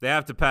they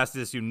have to pass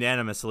this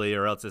unanimously,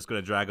 or else it's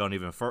going to drag on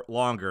even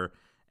longer.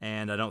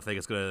 And I don't think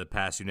it's going to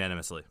pass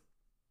unanimously.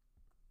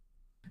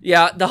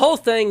 Yeah, the whole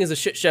thing is a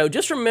shit show.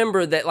 Just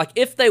remember that,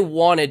 if they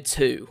wanted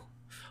to,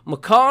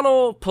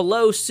 McConnell,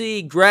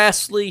 Pelosi,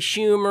 Grassley,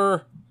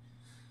 Schumer,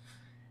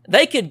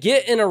 they could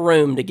get in a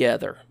room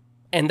together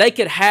and they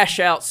could hash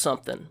out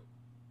something.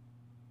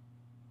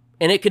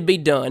 And it could be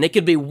done. It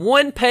could be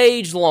 1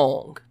 page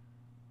long.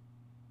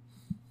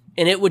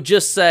 And it would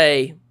just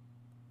say,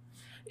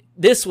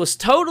 this was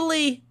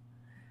totally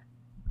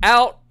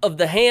out of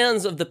the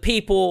hands of the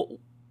people.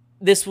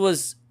 This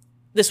was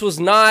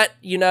not,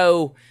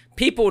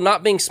 people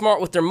not being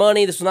smart with their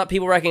money. This was not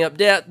people racking up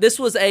debt. This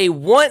was a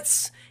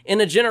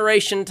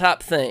once-in-a-generation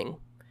type thing.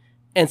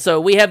 And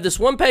so we have this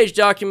 1-page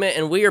document,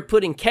 and we are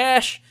putting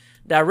cash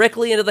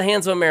directly into the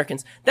hands of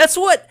Americans. That's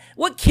what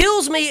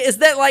kills me is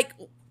that,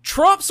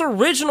 Trump's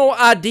original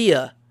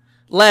idea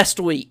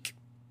last week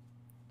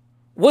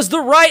was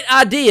the right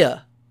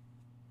idea.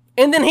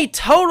 And then he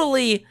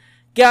totally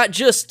he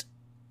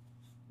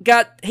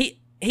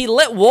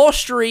let Wall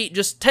Street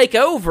just take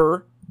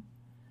over.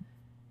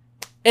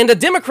 And the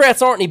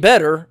Democrats aren't any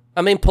better.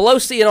 I mean,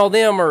 Pelosi and all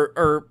them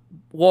are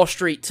Wall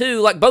Street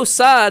too. Both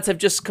sides have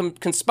just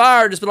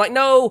conspired, just been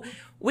no,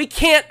 we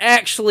can't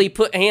actually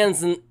put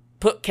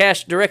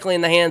cash directly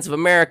in the hands of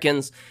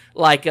Americans.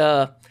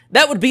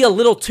 That would be a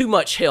little too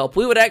much help.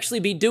 We would actually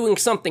be doing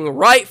something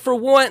right for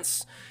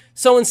once.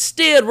 So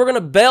instead, we're going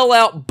to bail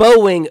out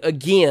Boeing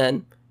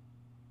again.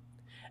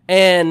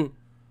 And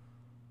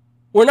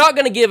we're not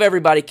going to give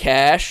everybody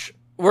cash.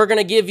 We're going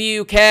to give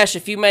you cash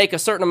if you make a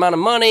certain amount of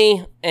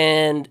money,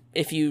 and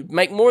if you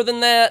make more than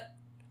that,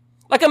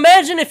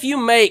 imagine if you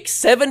make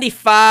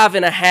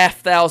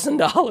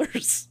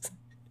 $75,500.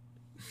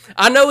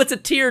 I know it's a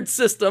tiered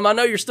system. I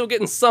know you're still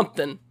getting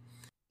something.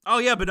 Oh,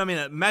 yeah, but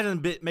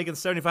imagine making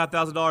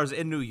 $75,000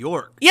 in New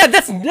York. Yeah,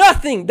 that's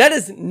nothing. That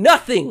is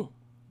nothing.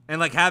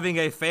 And, having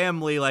a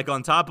family,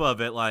 on top of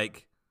it,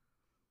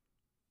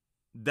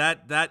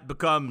 that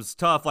becomes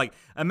tough.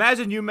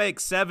 Imagine you make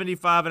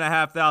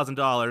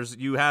 $75,500.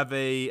 You have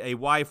a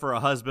wife or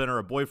a husband or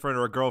a boyfriend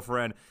or a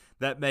girlfriend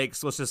that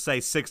makes, let's just say,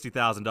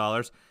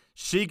 $60,000.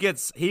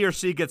 He or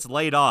she gets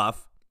laid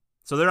off,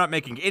 so they're not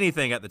making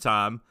anything at the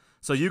time.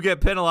 So you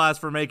get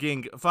penalized for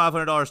making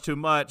 $500 too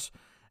much,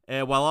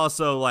 and while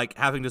also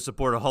having to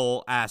support a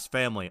whole ass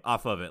family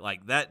off of it.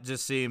 That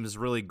just seems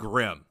really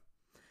grim.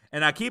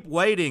 And I keep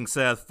waiting,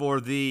 Seth,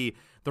 for the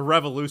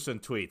revolution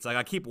tweets.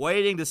 I keep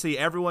waiting to see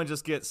everyone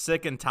just get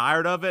sick and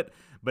tired of it.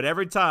 But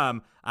every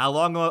time I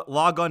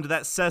log on to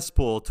that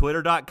cesspool,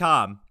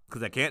 twitter.com,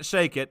 because I can't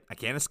shake it, I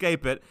can't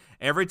escape it.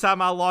 Every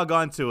time I log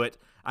on to it,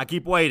 I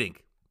keep waiting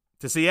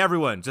to see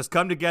everyone just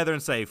come together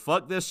and say,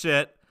 fuck this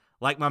shit,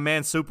 like my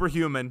man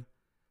Superhuman.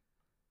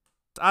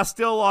 I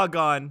still log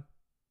on,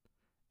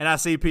 and I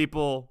see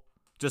people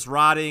just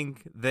riding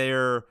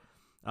their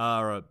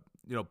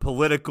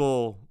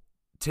political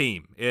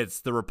team. It's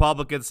the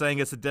Republicans saying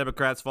it's the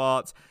Democrats'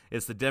 fault.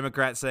 It's the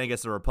Democrats saying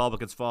it's the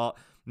Republicans' fault.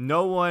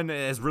 No one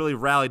has really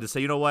rallied to say,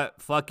 you know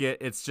what, fuck it.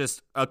 It's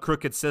just a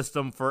crooked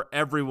system for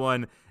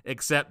everyone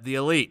except the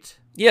elite.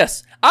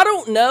 Yes. I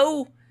don't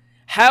know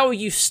how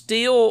you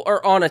still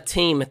are on a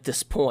team at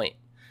this point,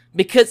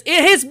 because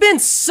it has been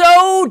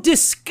so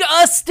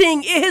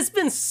disgusting. It has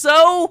been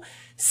so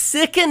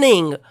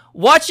sickening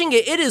watching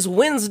it. It is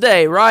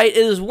Wednesday, right?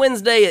 It is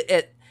Wednesday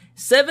at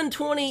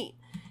 7:20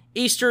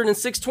 Eastern and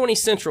 6:20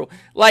 Central.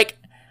 Like,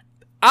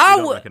 I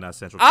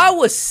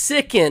was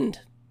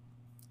sickened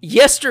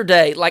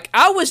yesterday. Like,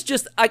 I was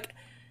just like,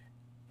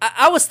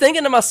 I was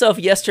thinking to myself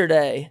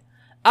yesterday,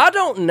 I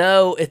don't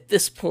know at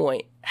this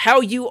point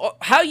how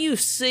you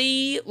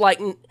see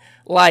like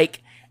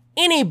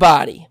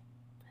anybody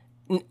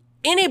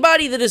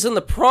that is in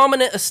the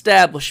prominent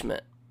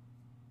establishment,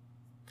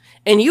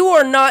 and you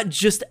are not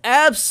just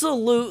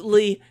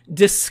absolutely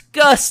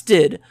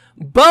disgusted.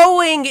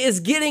 Boeing is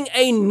getting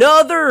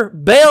another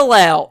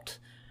bailout.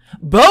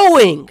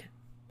 Boeing.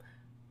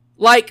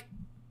 Like,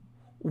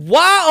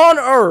 why on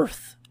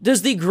earth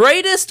does the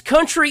greatest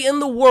country in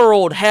the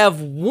world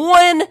have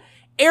one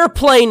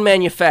airplane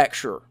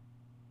manufacturer?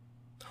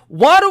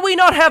 Why do we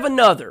not have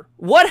another?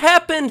 What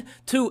happened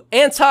to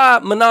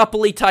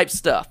anti-monopoly type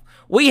stuff?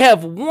 We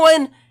have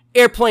one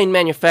airplane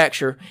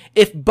manufacturer.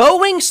 If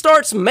Boeing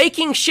starts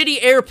making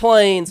shitty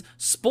airplanes,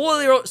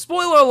 spoiler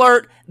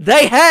alert,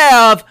 they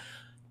have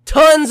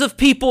tons of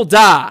people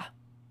die.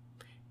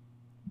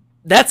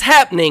 That's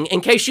happening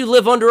in case you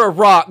live under a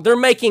rock. They're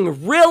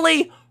making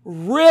really,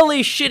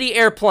 really shitty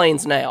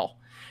airplanes now.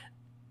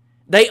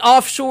 They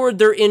offshored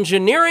their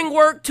engineering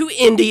work to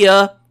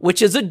India,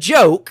 which is a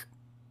joke.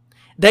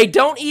 They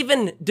don't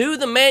even do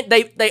they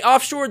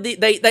offshored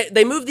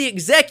they moved the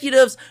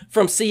executives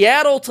from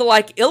Seattle to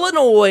like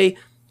Illinois.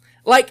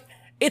 Like,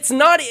 it's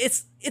not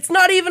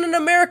even an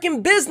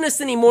American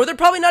business anymore. They're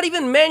probably not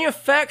even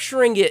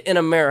manufacturing it in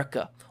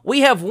America.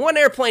 We have one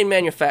airplane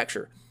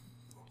manufacturer.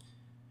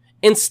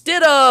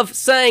 Instead of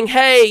saying,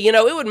 hey,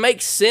 it would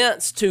make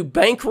sense to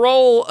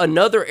bankroll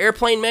another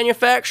airplane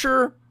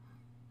manufacturer,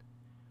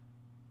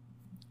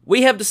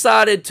 we have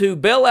decided to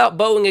bail out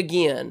Boeing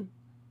again.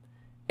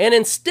 And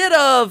instead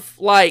of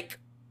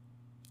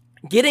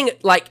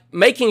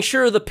making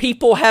sure the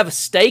people have a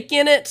stake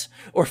in it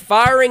or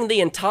firing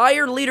the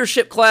entire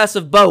leadership class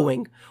of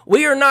Boeing,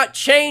 we are not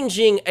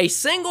changing a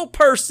single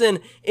person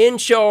in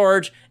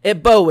charge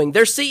at Boeing.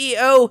 Their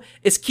CEO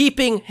is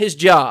keeping his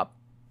job.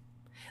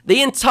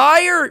 The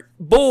entire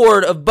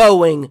board of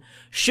Boeing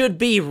should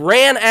be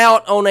ran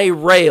out on a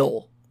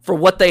rail for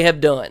what they have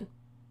done.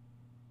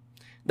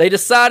 They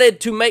decided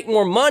to make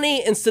more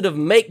money instead of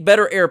make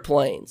better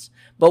airplanes.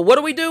 But what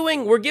are we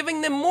doing? We're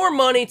giving them more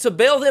money to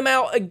bail them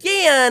out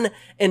again,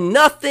 and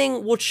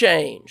nothing will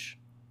change.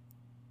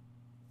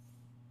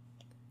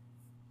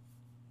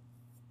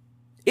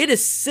 It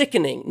is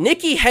sickening.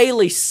 Nikki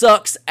Haley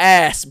sucks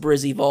ass,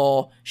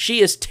 Brizzyval.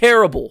 She is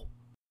terrible.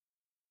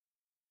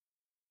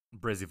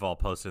 Brizzyval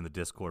posted in the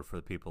Discord for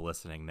the people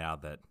listening now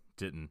that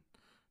didn't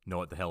know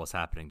what the hell was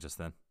happening just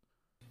then.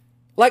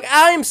 Like,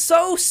 I am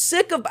so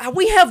sick of...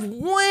 We have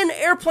one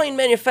airplane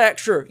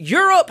manufacturer.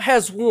 Europe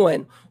has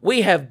one.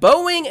 We have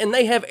Boeing and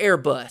they have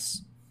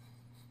Airbus.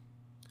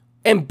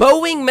 And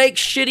Boeing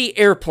makes shitty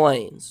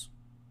airplanes.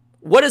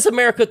 What is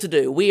America to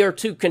do? We are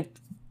to...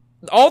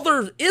 All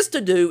there is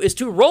to do is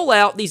to roll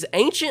out these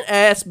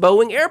ancient-ass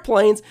Boeing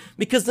airplanes,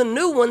 because the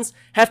new ones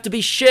have to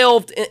be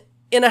shelved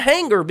in a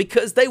hangar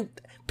because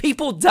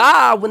people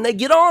die when they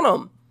get on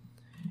them.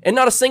 And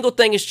not a single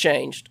thing has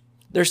changed.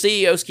 Their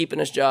CEO's keeping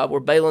his job. We're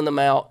bailing them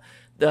out.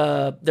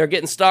 They're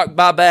getting stock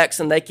buybacks,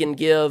 and they can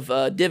give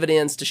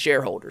dividends to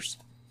shareholders.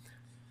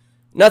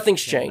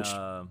 Nothing's changed.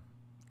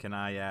 Can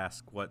I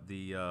ask what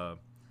the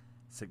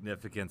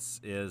significance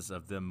is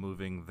of them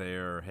moving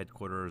their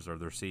headquarters or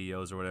their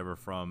CEOs or whatever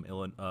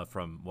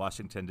from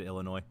Washington to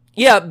Illinois?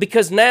 Yeah,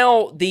 because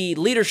now the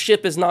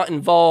leadership is not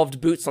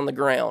involved boots on the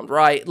ground,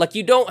 right? Like,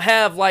 you don't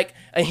have like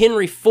a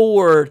Henry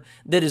Ford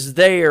that is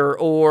there,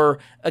 or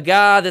a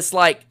guy that's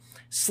like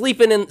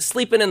sleeping in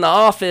the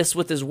office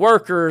with his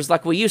workers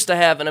like we used to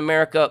have in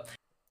America.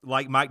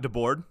 Like Mike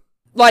DeBoard?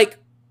 Like,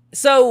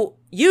 so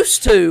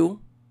used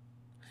to,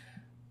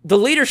 the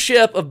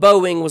leadership of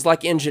Boeing was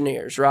like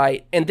engineers,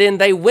 right? And then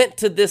they went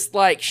to this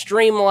like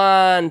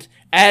streamlined,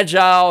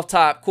 agile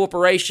type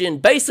corporation,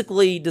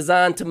 basically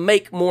designed to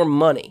make more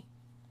money.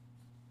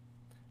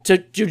 To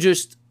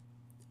just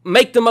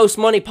make the most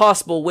money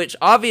possible, which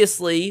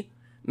obviously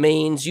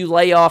means you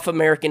lay off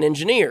American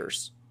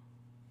engineers.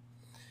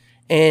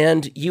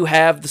 And you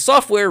have the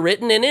software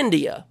written in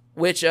India,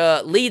 which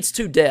leads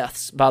to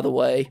deaths, by the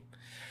way.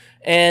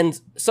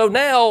 And so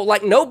now,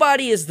 like,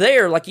 nobody is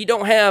there. Like, you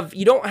don't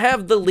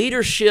have the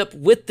leadership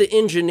with the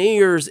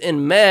engineers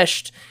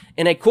enmeshed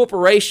in a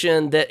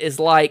corporation that is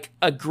like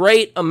a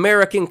great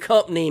American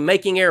company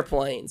making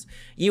airplanes.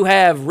 You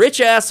have rich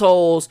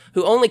assholes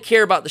who only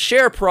care about the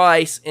share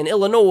price in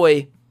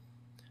Illinois,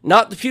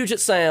 not the Puget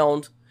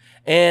Sound,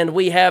 and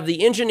we have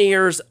the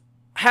engineers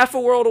half a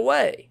world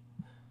away.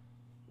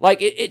 Like,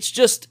 it's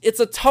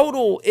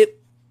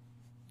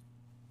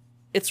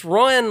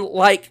run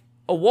like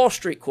a Wall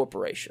Street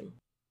corporation.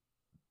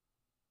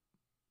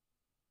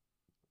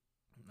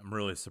 I'm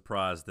really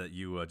surprised that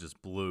you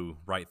just blew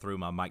right through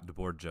my Mike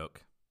DeBoer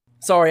joke.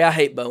 Sorry, I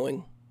hate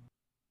Boeing.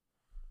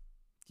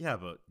 Yeah,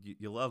 but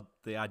you love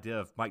the idea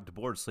of Mike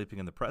DeBoer sleeping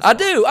in the press I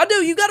box. do.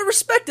 You got to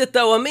respect it,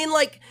 though. I mean,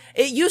 like,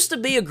 it used to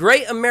be a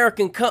great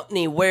American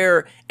company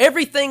where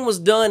everything was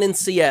done in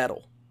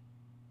Seattle.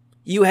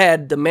 You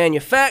had the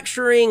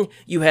manufacturing,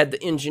 you had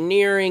the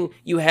engineering,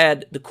 you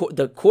had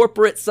the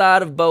corporate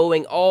side of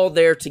Boeing all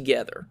there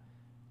together.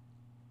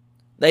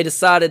 They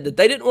decided that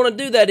they didn't want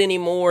to do that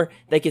anymore.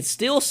 They could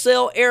still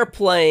sell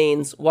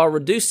airplanes while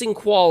reducing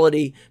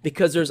quality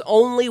because there's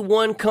only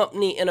one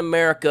company in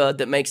America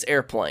that makes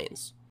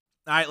airplanes.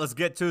 All right, let's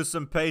get to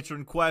some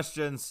patron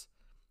questions.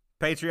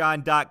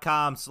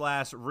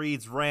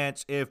 Patreon.com/Reed's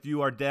Ranch if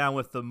you are down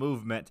with the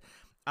movement.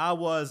 I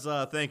was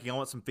thinking, I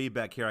want some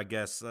feedback here, I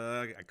guess.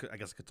 I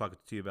guess I could talk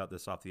to you about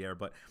this off the air,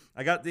 but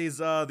I got these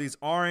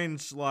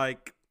orange,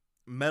 like,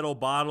 metal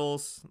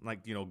bottles, like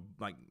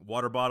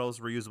water bottles,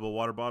 reusable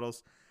water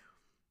bottles.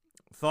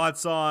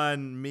 Thoughts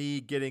on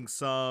me getting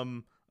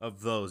some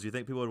of those? You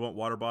think people would want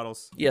water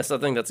bottles? Yes, I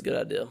think that's a good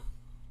idea.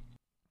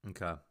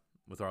 Okay.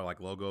 With our, like,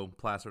 logo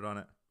plastered on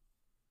it?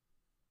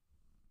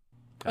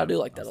 I do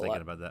like that I was a thinking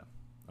lot. about that.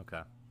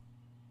 Okay.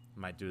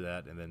 Might do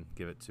that and then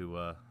give it to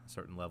a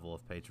certain level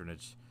of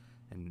patronage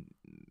and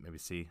maybe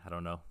see, I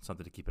don't know,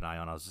 something to keep an eye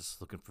on. I was just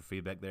looking for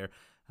feedback there.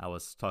 I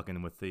was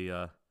talking with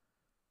the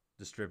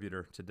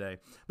distributor today.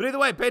 But either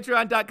way,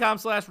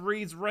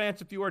 patreon.com/Reed's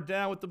Ranch if you are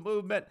down with the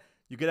movement.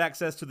 You get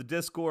access to the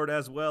Discord,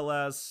 as well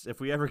as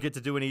if we ever get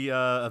to do any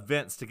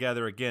events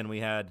together again. We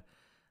had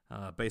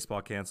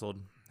baseball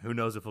canceled. Who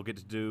knows if we'll get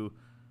to do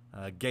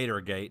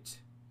Gatorgate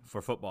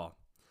for football.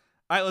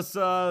 All right, let's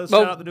shout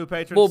out the new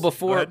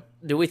patrons. Well,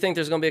 do we think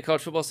there's going to be a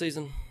college football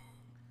season?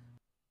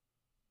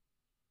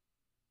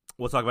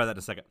 We'll talk about that in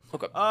a second.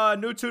 Okay.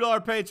 New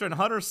 $2 patron,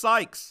 Hunter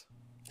Sykes.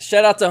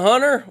 Shout out to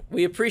Hunter.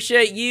 We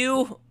appreciate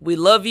you. We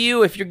love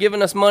you. If you're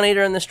giving us money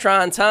during this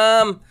trying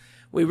time,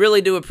 we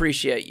really do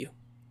appreciate you.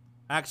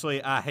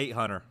 Actually, I hate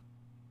Hunter.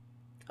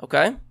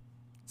 Okay.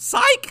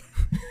 Psych!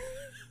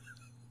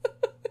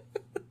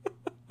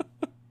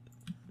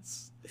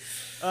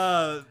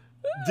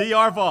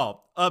 DR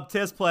Vol up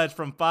his pledge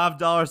from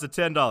 $5 to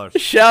 $10.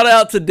 Shout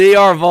out to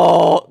DR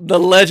Vol, the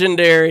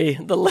legendary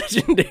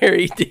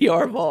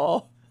DR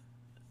Vol.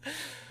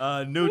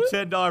 New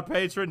 $10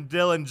 patron,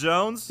 Dylan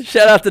Jones.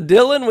 Shout out to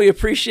Dylan. We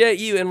appreciate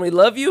you and we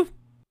love you.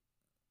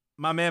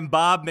 My man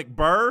Bob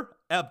McBurr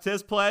upped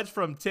his pledge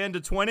from 10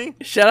 to 20.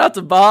 Shout out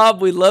to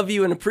Bob. We love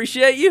you and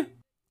appreciate you.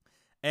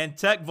 And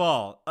Tech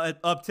Vol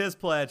upped his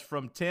pledge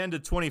from 10 to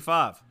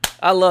 25.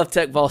 I love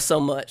Tech Vol so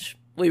much.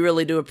 We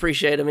really do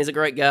appreciate him. He's a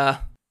great guy.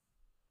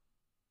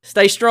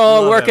 Stay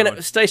strong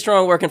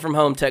working from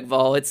home, Tech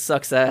Vol. It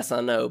sucks ass, I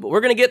know, but we're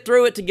going to get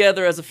through it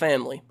together as a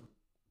family.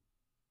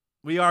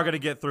 We are going to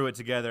get through it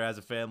together as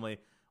a family.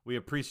 We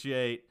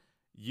appreciate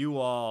you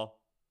all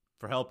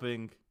for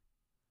helping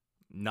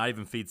not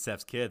even feed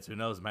Steph's kids. Who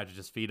knows? Might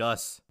just feed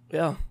us.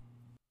 Yeah.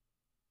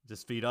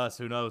 Just feed us.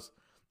 Who knows?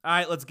 All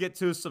right, let's get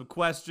to some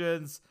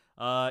questions.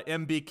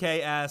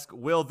 MBK asks,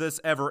 will this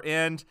ever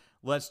end?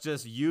 Let's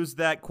just use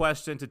that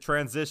question to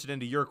transition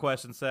into your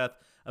question, Seth,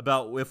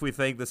 about if we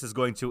think this is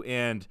going to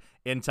end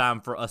in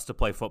time for us to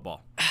play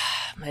football.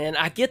 Man,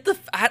 I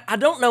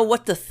don't know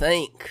what to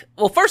think.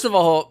 Well, first of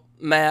all,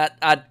 Matt,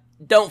 I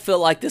don't feel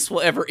like this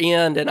will ever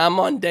end, and I'm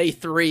on day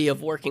 3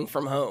 of working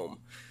from home.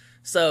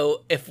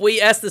 So if we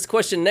ask this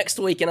question next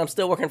week and I'm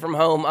still working from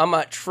home, I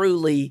might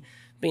truly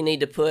be need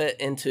to put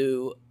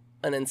into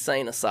an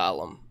insane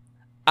asylum.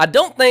 I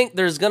don't think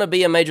there's going to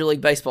be a Major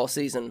League Baseball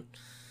season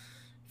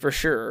for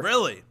sure.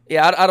 Really?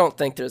 Yeah, I don't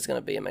think there's going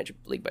to be a Major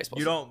League Baseball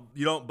season.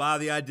 You don't buy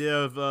the idea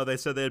of they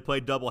said they'd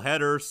play double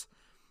headers.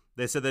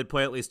 They said they'd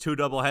play at least 2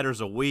 double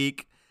headers a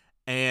week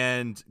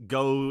and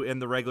go in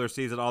the regular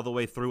season all the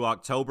way through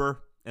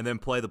October and then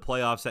play the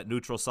playoffs at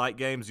neutral site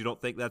games. You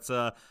don't think that's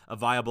a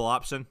viable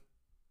option?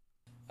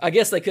 I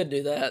guess they could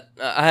do that.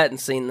 I hadn't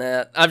seen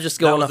that. I'm just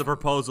going That was the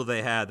proposal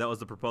they had.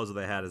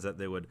 Is that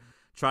they would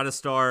try to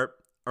start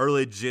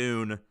early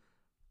June,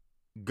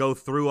 go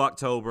through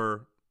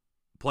October,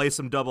 play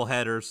some double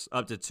headers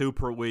up to 2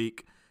 per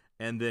week,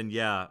 and then,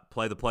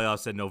 play the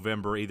playoffs in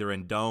November, either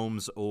in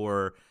domes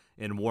or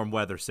in warm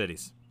weather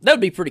cities. That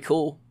would be pretty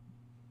cool.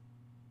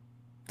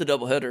 The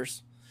double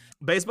headers.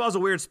 Baseball's a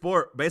weird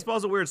sport.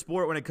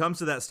 When it comes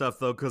to that stuff,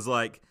 though, because,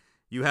 like,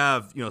 you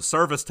have,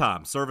 service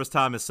time. Service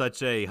time is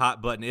such a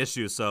hot-button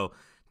issue, so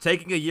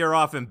taking a year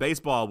off in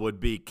baseball would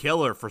be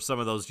killer for some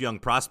of those young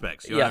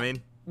prospects. You know what I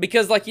mean?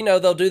 Because,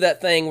 they'll do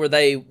that thing where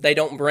they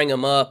don't bring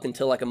them up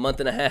until, a month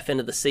and a half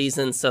into the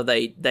season, so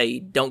they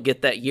don't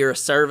get that year of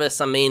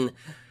service. I mean,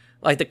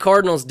 the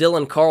Cardinals'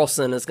 Dylan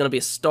Carlson is going to be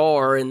a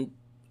star, and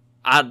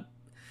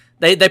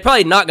they're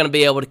probably not going to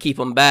be able to keep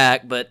him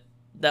back, but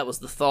that was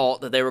the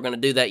thought, that they were going to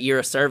do that year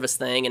of service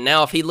thing. And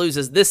now if he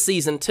loses this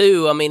season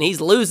too, I mean,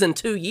 he's losing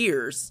 2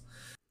 years.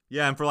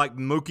 Yeah, and for like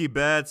Mookie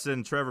Betts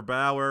and Trevor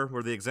Bauer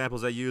were the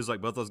examples they use.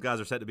 Like both those guys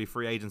are set to be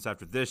free agents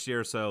after this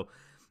year. So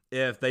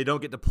if they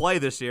don't get to play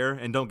this year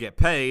and don't get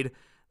paid,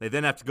 they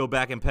then have to go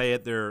back and pay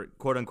it their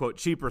quote unquote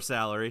cheaper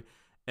salary.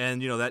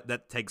 And,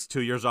 that takes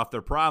 2 years off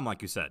their prime,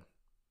 like you said.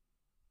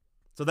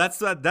 So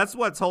that's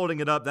what's holding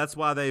it up. That's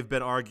why they've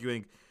been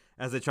arguing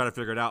as they try to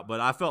figure it out.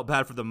 But I felt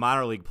bad for the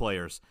minor league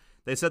players.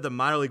 They said the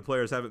minor league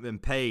players haven't been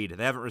paid.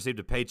 They haven't received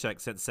a paycheck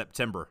since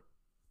September.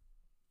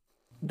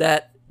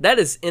 That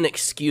is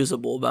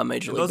inexcusable by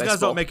Major League Baseball. Those guys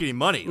don't make any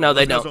money. No,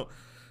 they don't.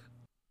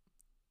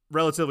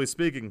 Relatively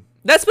speaking.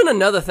 That's been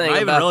another thing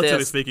not about even relatively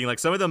this. speaking. Like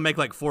some of them make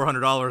like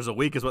 $400 a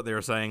week is what they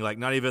were saying. Like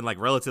not even like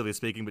relatively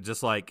speaking, but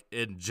just like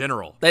in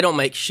general. They don't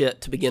make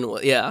shit to begin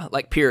with. Yeah,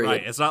 like period.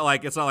 Right. It's not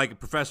like a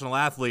professional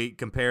athlete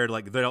compared,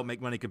 like they don't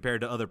make money compared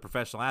to other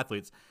professional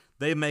athletes.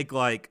 They make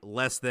like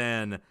less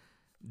than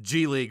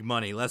G League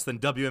money, less than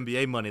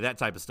WNBA money, that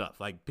type of stuff.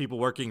 Like people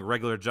working a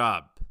regular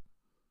job.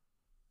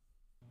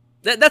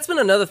 That's been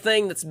another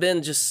thing that's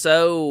been just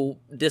so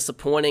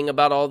disappointing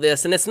about all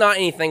this. And it's not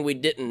anything we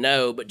didn't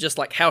know, but just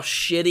like how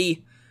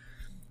shitty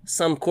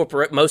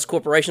most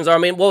corporations are. I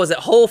mean, what was it?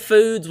 Whole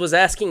Foods was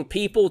asking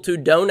people to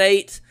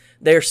donate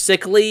their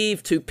sick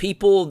leave to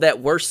people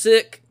that were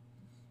sick.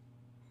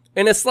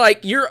 And it's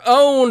like, you're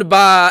owned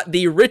by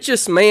the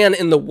richest man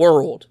in the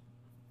world.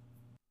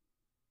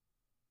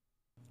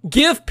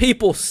 Give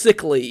people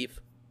sick leave.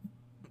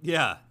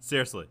 Yeah,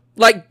 seriously.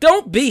 Like,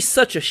 don't be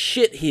such a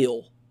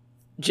shitheel,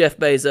 Jeff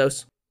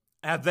Bezos.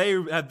 Have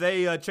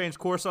they changed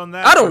course on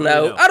that? I don't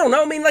know.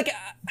 I mean, like,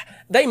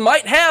 they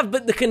might have,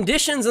 but the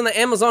conditions in the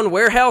Amazon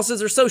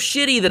warehouses are so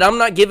shitty that I'm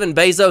not giving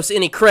Bezos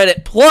any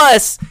credit.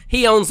 Plus,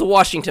 he owns the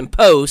Washington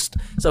Post,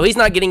 so he's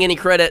not getting any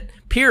credit,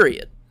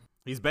 period.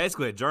 He's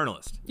basically a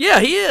journalist. Yeah,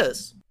 he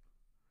is.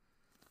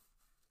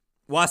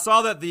 Well, I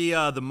saw that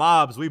the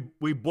Mobs,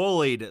 we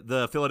bullied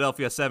the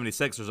Philadelphia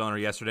 76ers owner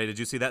yesterday. Did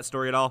you see that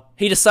story at all?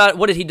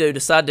 What did he do?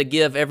 Decide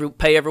to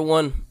pay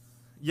everyone?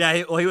 Yeah,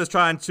 he was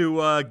trying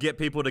to get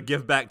people to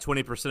give back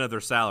 20% of their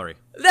salary.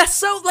 That's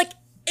so, like,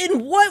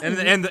 in what?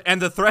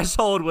 And the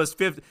threshold was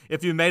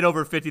if you made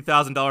over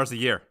 $50,000 a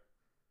year,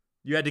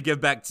 you had to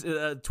give back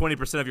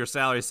 20% of your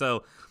salary.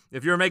 So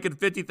if you were making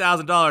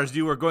 $50,000,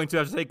 you were going to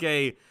have to take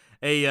a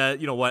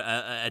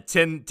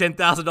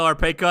 $10,000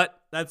 pay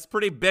cut. That's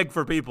pretty big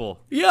for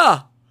people.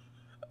 Yeah.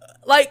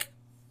 Like,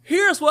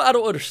 here's what I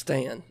don't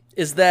understand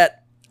is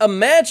that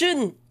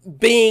imagine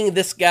being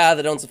this guy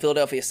that owns the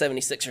Philadelphia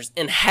 76ers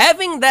and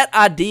having that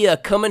idea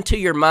come into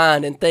your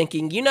mind and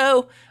thinking,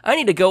 I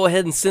need to go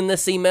ahead and send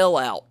this email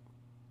out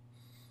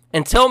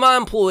and tell my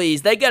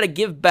employees they got to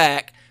give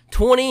back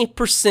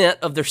 20%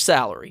 of their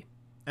salary.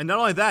 And not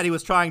only that,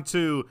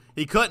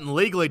 he couldn't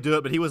legally do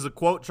it, but he was,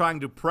 quote, trying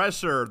to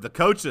pressure the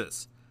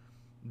coaches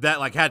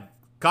that, like, had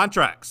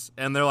contracts.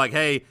 And they're like,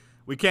 hey,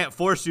 we can't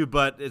force you,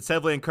 but it's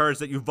heavily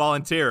encouraged that you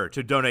volunteer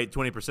to donate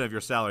 20% of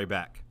your salary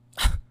back.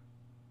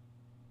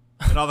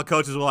 And all the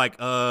coaches were like,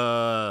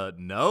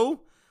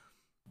 no?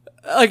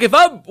 Like, if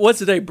what's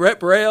the name, Brett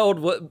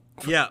Brown? What?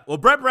 Yeah, well,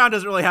 Brett Brown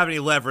doesn't really have any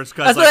leverage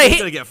because he's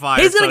going to get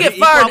fired. He's going to get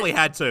fired. He probably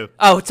had to.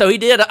 Oh, so he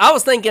did. I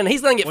was thinking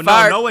he's going to get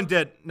fired. No one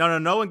did.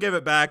 No one gave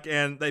it back,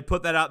 and they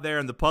put that out there,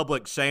 and the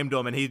public shamed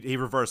him, and he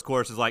reversed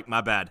course. Is like,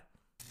 my bad.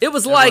 It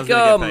was like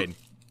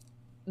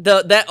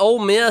that Ole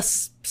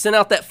Miss sent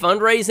out that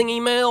fundraising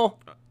email.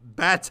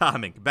 Bad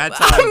timing. I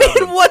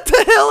mean, what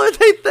the hell are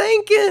they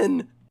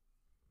thinking?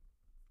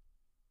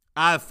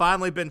 I've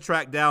finally been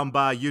tracked down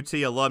by UT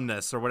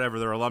Alumnus or whatever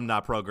their alumni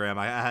program.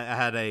 I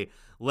had a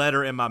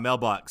letter in my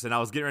mailbox, and I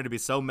was getting ready to be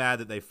so mad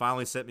that they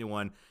finally sent me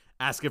one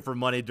asking for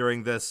money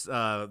during this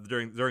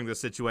during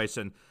this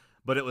situation.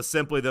 But it was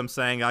simply them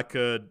saying I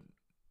could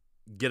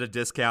get a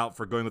discount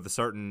for going with a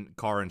certain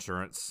car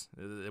insurance.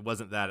 It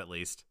wasn't that, at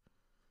least.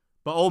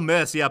 But Ole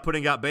Miss,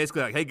 putting out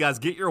basically like, hey guys,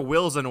 get your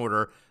wills in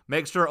order.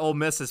 Make sure Ole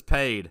Miss is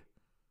paid.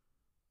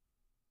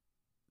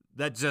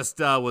 That just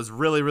was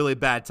really, really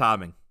bad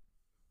timing.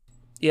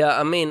 Yeah,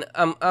 I mean,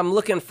 I'm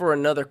looking for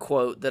another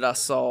quote that I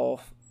saw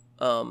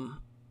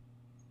from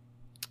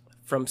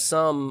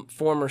some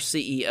former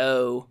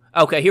CEO.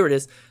 Okay, here it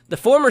is. The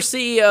former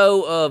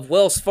CEO of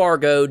Wells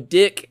Fargo,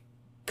 Dick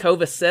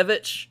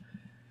Kovacevic,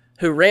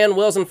 who ran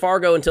Wells and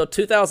Fargo until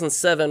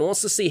 2007,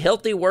 wants to see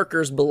healthy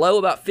workers below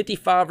about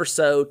 55 or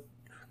so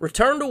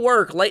return to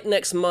work late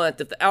next month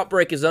if the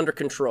outbreak is under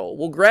control.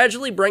 We'll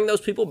gradually bring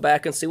those people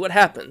back and see what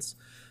happens.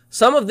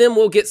 Some of them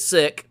will get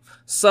sick.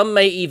 Some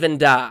may even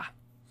die.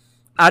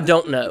 I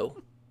don't know.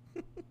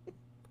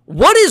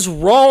 What is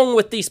wrong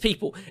with these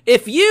people?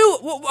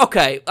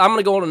 Okay, I'm going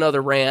to go on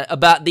another rant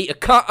about the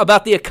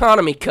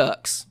economy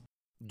cucks.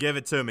 Give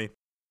it to me.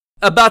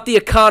 About the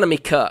economy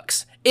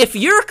cucks. If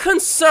your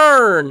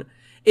concern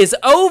is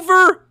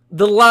over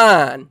the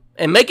line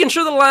and making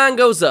sure the line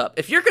goes up,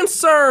 if your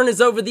concern is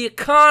over the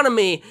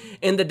economy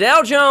and the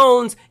Dow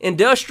Jones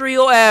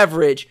Industrial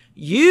Average,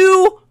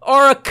 you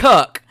are a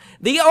cuck.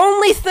 The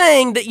only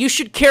thing that you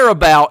should care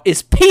about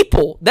is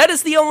people. That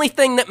is the only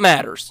thing that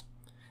matters.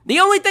 The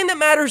only thing that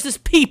matters is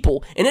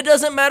people, and it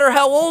doesn't matter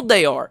how old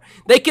they are.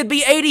 They could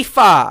be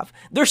 85.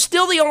 They're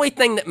still the only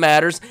thing that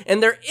matters,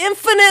 and they're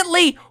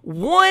infinitely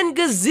 1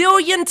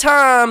 gazillion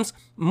times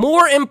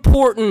more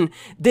important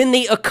than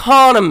the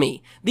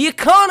economy. The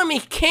economy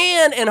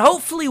can and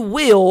hopefully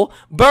will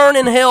burn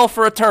in hell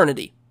for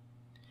eternity.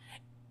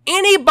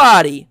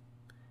 Anybody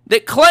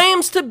that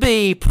claims to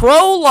be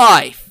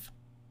pro-life,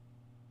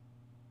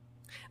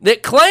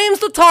 that claims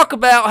to talk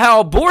about how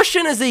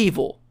abortion is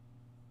evil,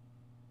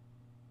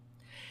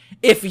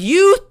 if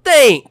you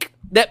think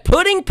that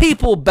putting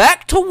people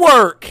back to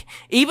work,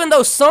 even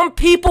though some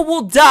people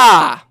will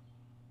die,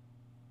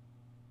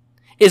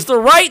 is the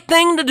right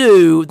thing to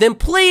do, then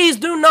please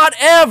do not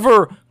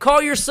ever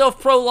call yourself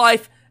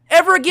pro-life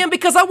ever again,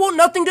 because I want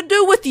nothing to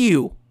do with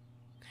you.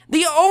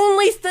 The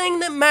only thing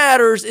that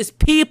matters is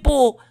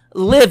people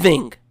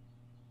living.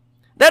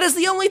 That is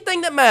the only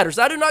thing that matters.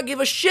 I do not give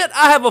a shit.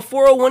 I have a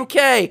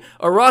 401k,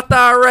 a Roth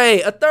IRA,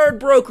 a third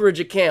brokerage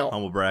account.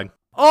 Humble brag.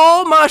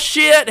 All my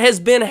shit has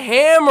been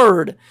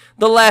hammered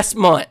the last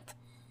month.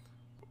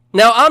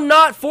 Now, I'm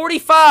not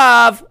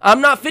 45. I'm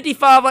not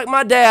 55 like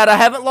my dad. I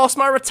haven't lost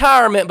my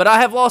retirement, but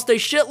I have lost a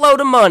shitload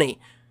of money.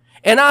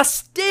 And I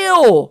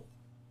still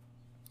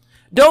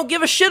don't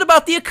give a shit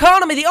about the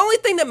economy. The only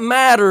thing that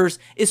matters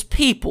is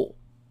people.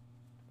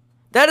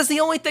 That is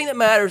the only thing that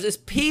matters is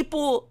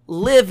people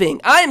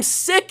living. I am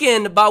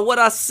sickened by what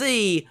I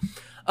see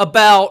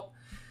about,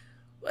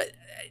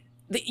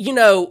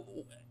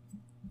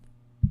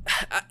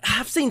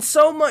 I've seen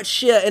so much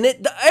shit,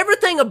 and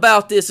everything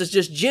about this is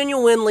just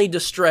genuinely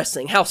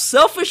distressing. How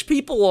selfish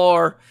people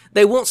are.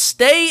 They won't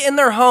stay in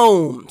their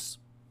homes.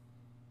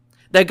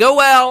 They go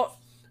out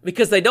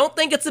because they don't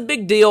think it's a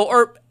big deal,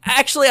 or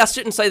actually, I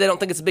shouldn't say they don't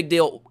think it's a big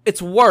deal.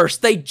 It's worse.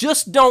 They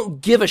just don't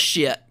give a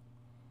shit.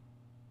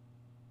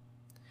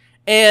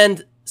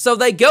 And so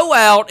they go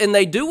out and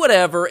they do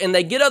whatever, and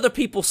they get other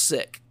people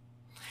sick.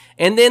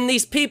 And then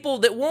these people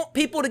that want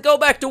people to go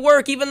back to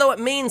work, even though it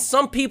means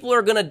some people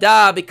are going to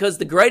die because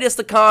the greatest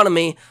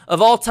economy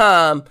of all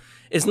time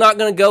is not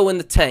going to go in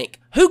the tank.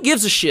 Who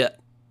gives a shit?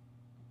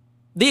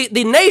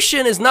 The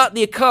nation is not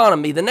the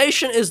economy. The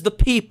nation is the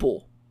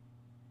people.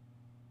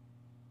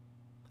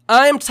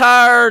 I am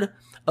tired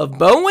of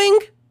Boeing.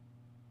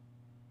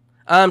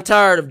 I'm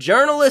tired of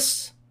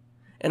journalists.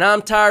 And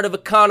I'm tired of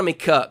economy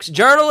cucks.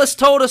 Journalists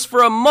told us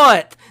for a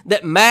month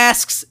that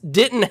masks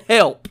didn't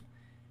help.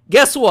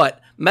 Guess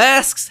what?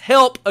 Masks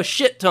help a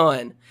shit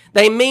ton.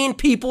 They mean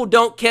people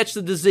don't catch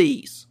the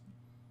disease.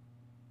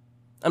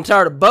 I'm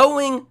tired of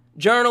Boeing,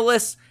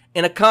 journalists,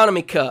 and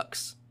economy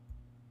cucks.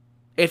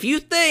 If you're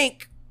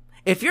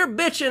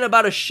bitching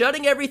about us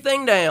shutting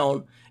everything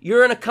down,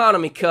 you're an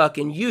economy cuck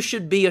and you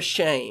should be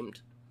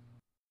ashamed.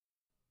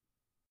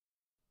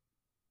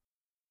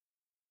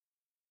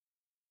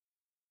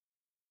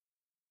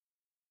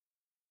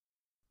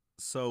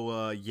 So,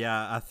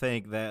 I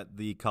think that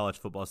the college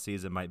football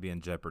season might be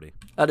in jeopardy.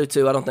 I do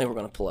too. I don't think we're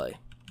going to play.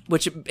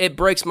 Which, it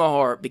breaks my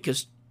heart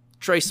because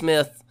Trey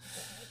Smith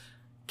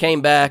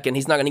came back and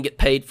he's not going to get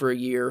paid for a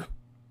year.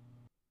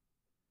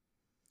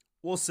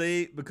 We'll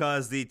see,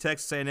 because the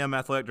Texas A&M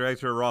athletic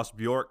director, Ross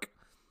Bjork,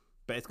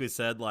 basically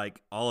said,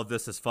 all of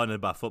this is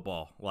funded by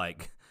football.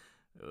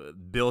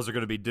 Bills are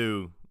going to be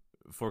due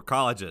for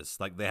colleges.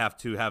 They have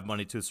to have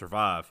money to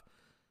survive.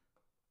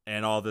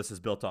 And all this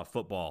is built off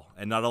football,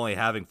 and not only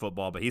having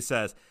football, but he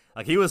says,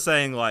 he was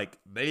saying,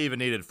 they even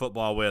needed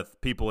football with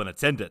people in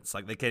attendance.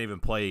 They can't even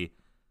play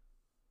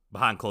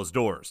behind closed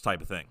doors type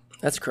of thing.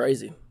 That's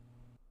crazy.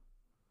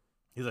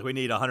 He's like, we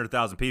need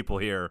 100,000 people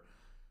here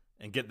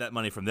and get that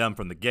money from them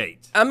from the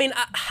gate. I mean,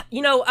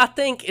 I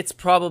think I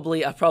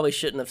probably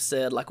shouldn't have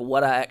said,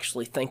 what I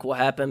actually think will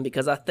happen,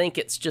 because I think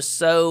it's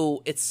just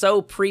it's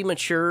so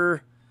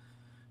premature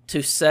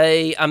to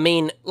say. I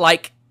mean,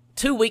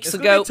 2 weeks ago,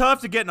 it's going to be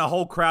tough to get in a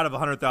whole crowd of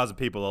 100,000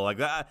 people,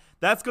 though.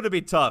 That's going to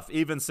be tough,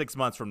 even 6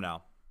 months from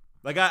now.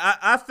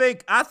 I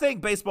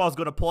think baseball is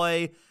going to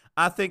play.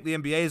 I think the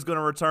NBA is going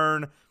to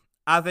return.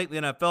 I think the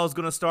NFL is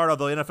going to start,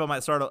 although the NFL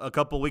might start a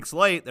couple weeks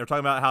late. They're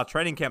talking about how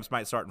training camps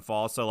might start in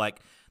fall, so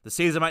the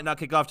season might not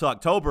kick off till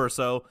October.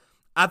 So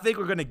I think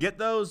we're going to get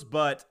those,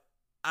 but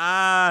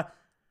I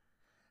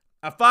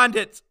find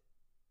it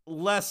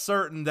less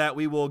certain that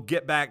we will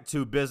get back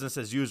to business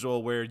as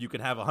usual, where you can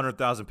have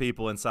 100,000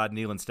 people inside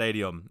Neyland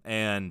Stadium,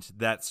 and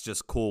that's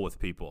just cool with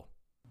people.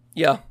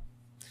 Yeah.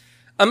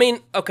 I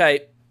mean,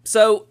 okay,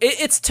 so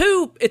it's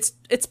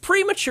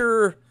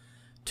premature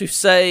to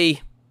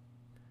say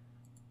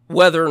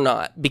whether or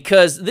not,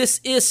 because this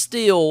is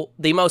still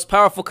the most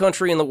powerful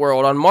country in the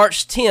world. On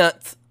March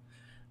 10th,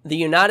 the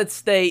United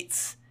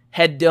States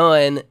had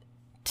done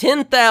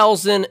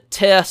 10,000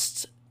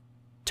 tests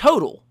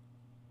total.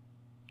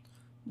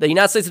 The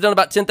United States have done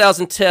about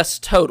 10,000 tests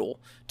total.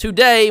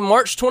 Today,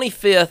 March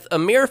 25th, a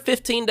mere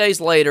 15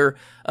 days later,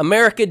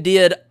 America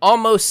did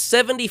almost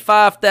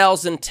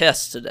 75,000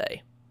 tests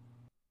today.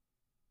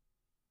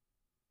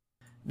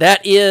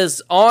 that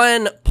is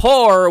on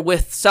par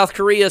with South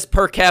Korea's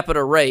per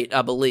capita rate,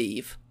 I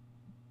believe.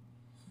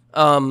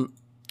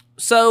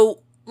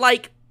 So,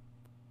 like,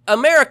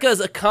 America's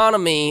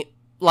economy,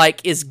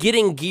 like, is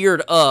getting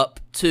geared up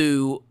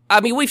to, I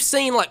mean, we've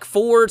seen, like,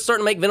 Ford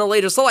starting to make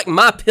ventilators. So, like,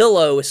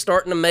 MyPillow is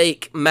starting to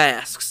make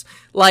masks.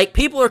 Like,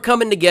 people are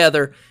coming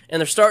together,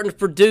 and they're starting to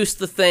produce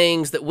the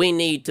things that we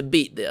need to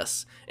beat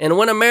this. And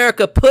when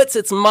America puts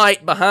its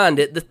might behind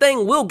it, the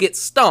thing will get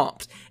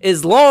stomped,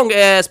 as long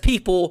as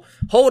people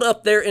hold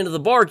up their end of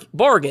the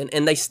bargain,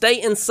 and they stay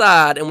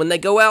inside, and when they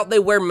go out, they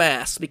wear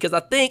masks. Because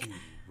I think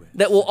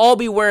that we'll all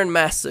be wearing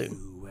masks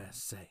soon.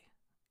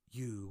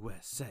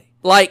 USA.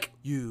 Like,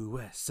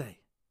 USA.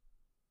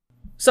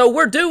 so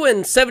we're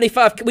doing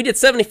 75, we did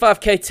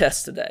 75K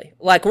tests today.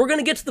 Like, we're going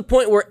to get to the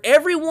point where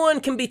everyone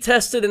can be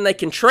tested and they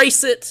can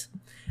trace it.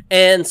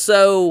 And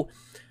so,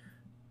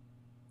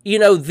 you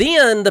know,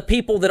 then the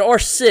people that are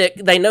sick,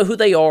 they know who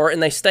they are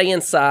and they stay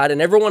inside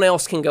and everyone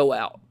else can go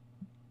out.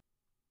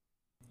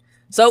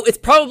 So it's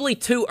probably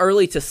too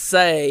early to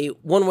say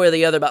one way or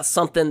the other about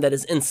something that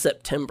is in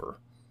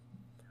September.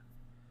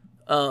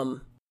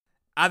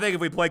 I think if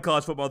we play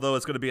college football, though,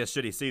 it's going to be a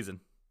shitty season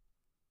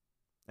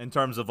in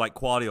terms of, like,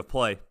 quality of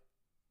play.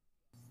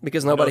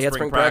 Because nobody had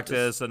spring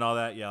practice and all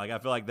that. Yeah, like, I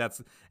feel like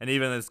that's – and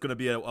even it's going to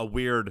be a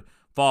weird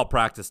fall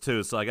practice,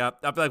 too. So, like, I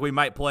feel like we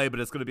might play, but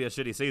it's going to be a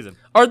shitty season.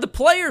 Are the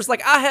players –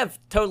 like, I have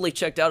totally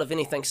checked out of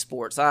anything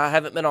sports. I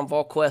haven't been on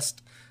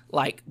VolQuest,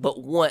 like,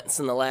 but once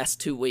in the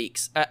last 2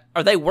 weeks.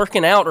 Are they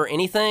working out or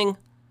anything?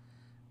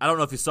 I don't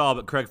know if you saw,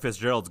 but Craig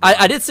Fitzgerald's gone.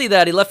 I did see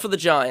that. He left for the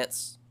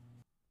Giants.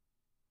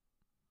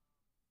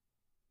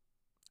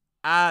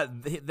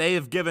 They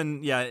have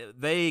given,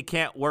 they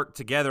can't work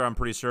together, I'm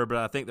pretty sure, but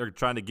I think they're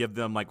trying to give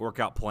them, like,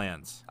 workout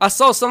plans. I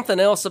saw something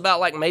else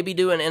about, like, maybe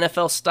doing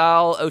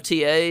NFL-style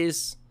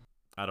OTAs.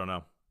 I don't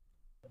know.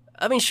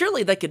 I mean,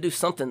 surely they could do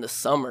something this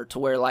summer to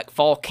where, like,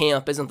 fall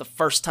camp isn't the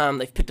first time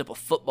they've picked up a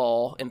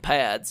football in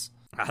pads.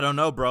 I don't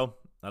know, bro.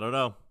 I don't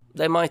know.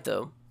 They might,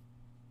 though.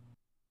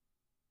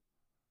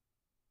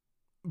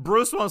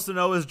 Bruce wants to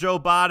know, is Joe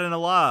Biden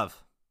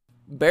alive?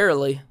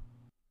 Barely.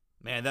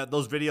 Man,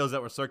 those videos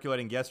that were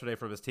circulating yesterday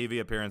from his TV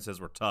appearances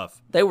were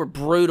tough. They were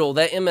brutal.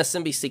 That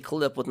MSNBC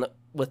clip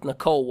with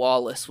Nicole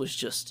Wallace was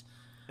just...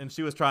 And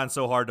she was trying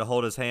so hard to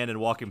hold his hand and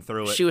walk him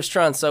through it. She was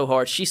trying so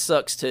hard. She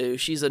sucks, too.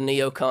 She's a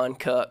neocon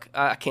cuck.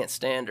 I can't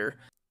stand her.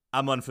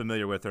 I'm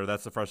unfamiliar with her.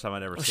 That's the first time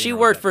I'd ever seen her. She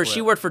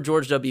worked for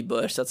George W.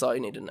 Bush. That's all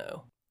you need to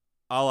know.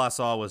 All I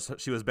saw was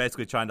she was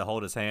basically trying to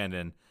hold his hand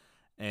and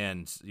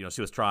you know,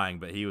 she was trying,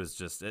 but he was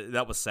just,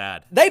 that was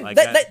sad.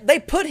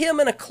 They put him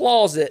in a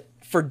closet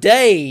for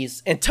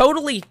days and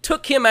totally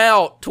took him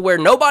out to where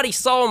nobody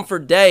saw him for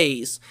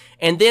days.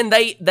 And then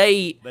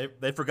they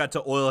forgot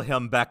to oil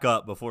him back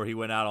up before he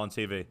went out on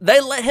TV.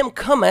 They let him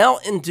come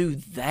out and do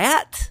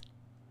that?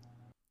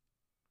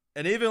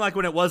 And even like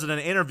when it wasn't an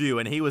interview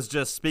and he was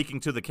just speaking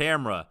to the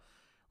camera,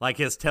 like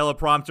his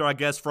teleprompter, I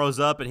guess,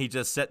 froze up and he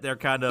just sat there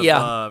kind of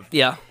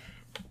yeah.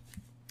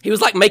 He was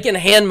like making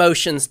hand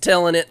motions,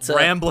 telling it to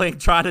rambling,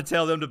 trying to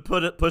tell them to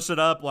push it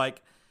up.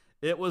 Like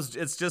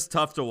it's just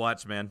tough to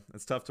watch, man.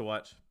 It's tough to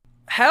watch.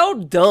 How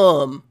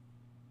dumb.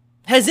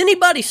 Has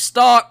anybody's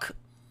stock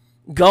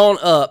gone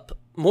up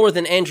more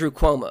than Andrew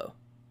Cuomo?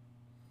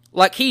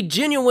 Like, he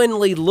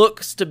genuinely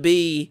looks to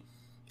be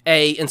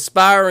a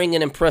inspiring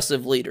and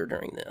impressive leader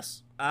during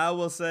this. I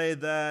will say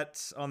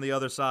that on the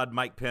other side,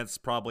 Mike Pence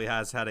probably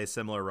has had a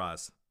similar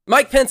rise.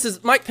 Mike Pence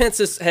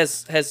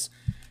has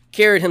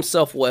carried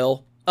himself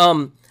well.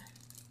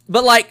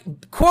 But like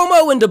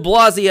Cuomo and de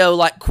Blasio,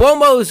 like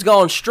Cuomo's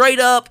gone straight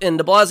up and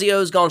de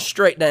Blasio's gone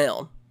straight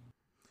down.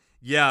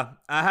 Yeah,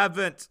 I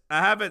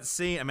haven't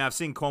seen, I mean, I've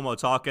seen Cuomo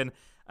talking.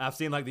 I've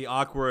seen like the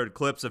awkward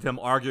clips of him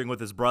arguing with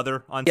his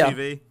brother on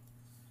TV.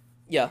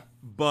 Yeah.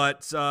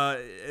 But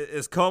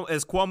is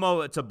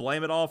Cuomo to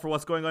blame at all for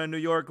what's going on in New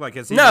York? Like,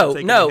 has he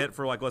taken a hit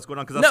for like what's going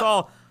on? Because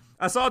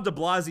I saw de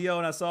Blasio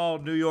and I saw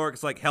New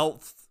York's like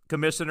health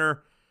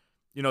commissioner,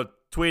 you know,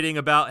 tweeting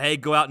about, hey,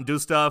 go out and do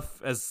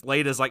stuff as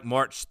late as like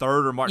March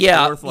 3rd or March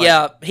 4th. Like,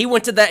 yeah, he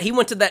went to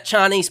that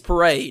Chinese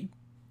parade.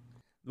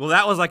 Well,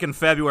 that was like in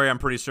February, I'm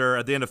pretty sure,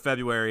 at the end of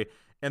February.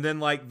 And then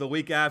like the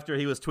week after,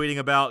 he was tweeting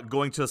about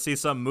going to see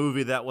some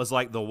movie that was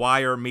like The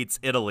Wire meets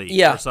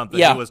Italy or something.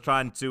 Yeah. He was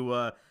trying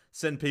to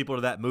send people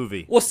to that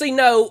movie. Well, see,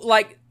 no,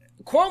 like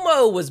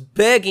Cuomo was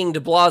begging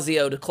de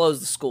Blasio to close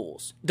the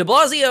schools. De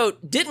Blasio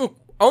didn't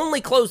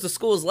only close the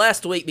schools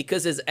last week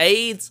because his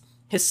aides,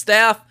 his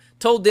staff,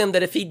 told them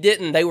that if he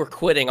didn't, they were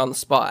quitting on the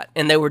spot,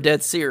 and they were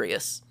dead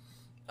serious.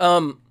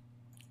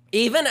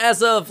 Even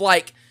as of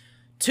like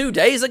 2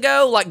 days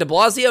ago, like de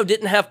Blasio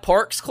didn't have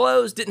parks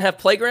closed, didn't have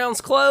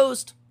playgrounds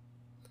closed.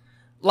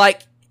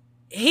 Like,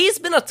 he's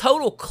been a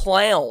total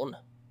clown.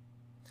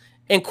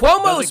 And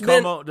Cuomo's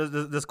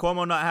does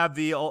Cuomo not have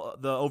the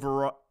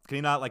overall? Can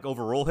he not like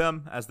overrule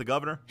him as the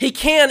governor? He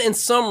can in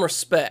some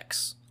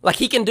respects. Like,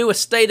 he can do a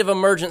state of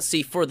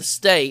emergency for the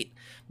state,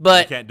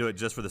 but he can't do it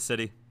just for the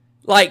city.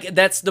 Like,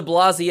 that's de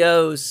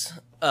Blasio's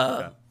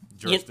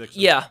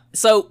jurisdiction. Yeah.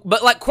 So,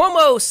 but like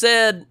Cuomo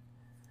said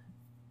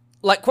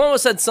like Cuomo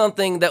said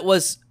something that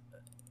was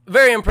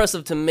very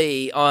impressive to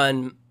me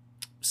on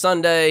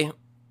Sunday,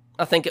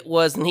 I think it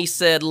was, and he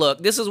said,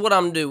 look, this is what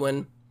I'm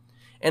doing,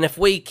 and if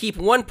we keep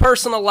one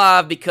person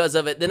alive because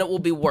of it, then it will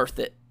be worth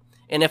it.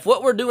 And if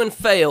what we're doing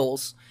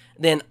fails,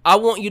 then I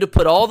want you to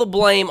put all the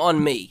blame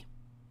on me.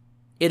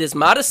 It is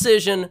my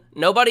decision.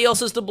 Nobody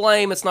else is to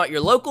blame. It's not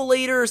your local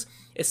leaders.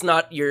 It's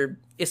not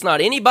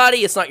anybody.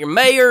 It's not your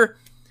mayor.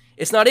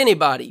 It's not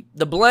anybody.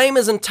 The blame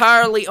is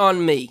entirely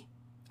on me.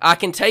 I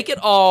can take it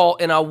all,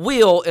 and I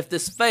will if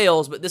this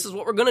fails, but this is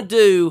what we're going to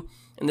do,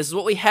 and this is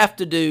what we have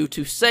to do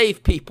to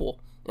save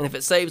people. And if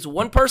it saves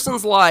one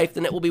person's life,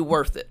 then it will be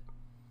worth it.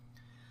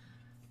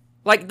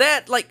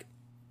 That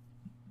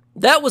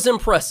was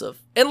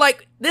impressive. And,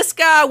 this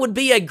guy would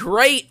be a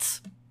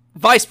great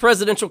vice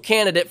presidential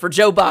candidate for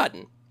Joe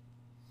Biden.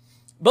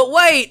 But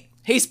wait,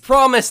 he's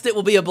promised it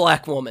will be a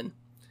black woman.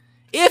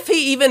 If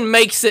he even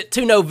makes it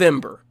to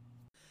November.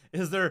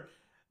 Is there...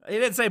 He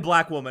didn't say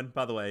black woman,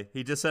 by the way.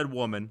 He just said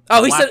woman.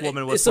 Oh, he black said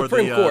woman was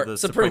Supreme for Court. the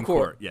Supreme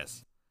Court.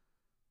 Yes.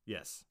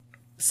 Yes.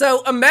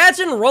 So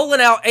imagine rolling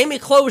out Amy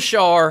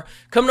Klobuchar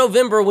come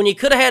November when you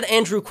could have had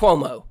Andrew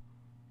Cuomo.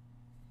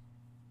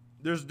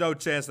 There's no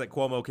chance that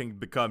Cuomo can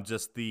become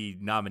just the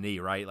nominee,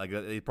 right?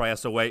 He probably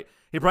has to wait.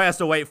 He probably has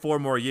to wait 4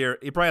 more years.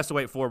 He probably has to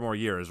wait 4 more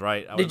years,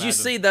 right? Did you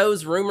see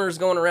those rumors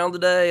going around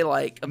today?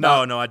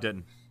 No, I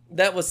didn't.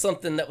 That was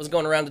something that was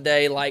going around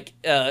today.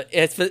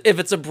 If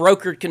it's a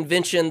brokered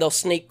convention, they'll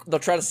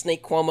try to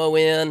sneak Cuomo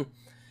in.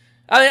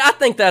 I mean, I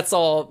think that's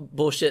all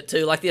bullshit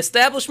too. The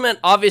establishment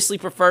obviously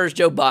prefers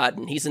Joe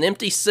Biden. He's an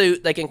empty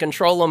suit. They can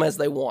control him as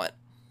they want.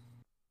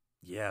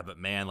 Yeah, but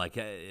man,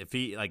 if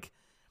he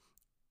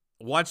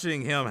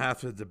watching him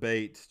have to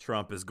debate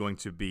Trump is going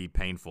to be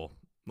painful.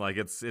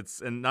 It's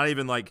and not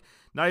even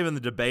the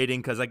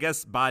debating, because I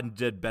guess Biden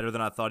did better than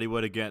I thought he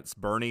would against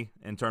Bernie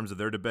in terms of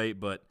their debate,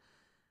 but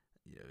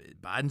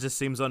Biden just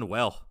seems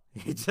unwell.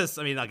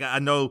 I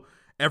know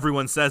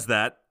everyone says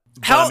that.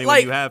 But,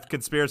 when you have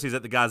conspiracies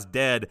that the guy's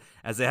dead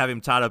as they have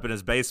him tied up in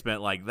his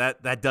basement,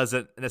 that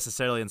doesn't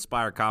necessarily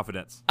inspire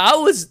confidence. I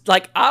was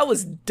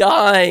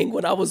dying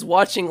when I was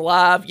watching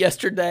live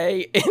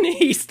yesterday, and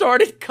he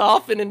started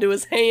coughing into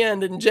his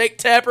hand, and Jake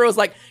Tapper was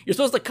like, "You're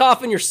supposed to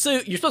cough in your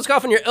suit. You're supposed to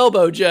cough in your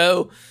elbow,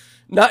 Joe,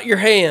 not your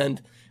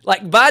hand."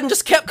 Biden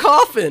just kept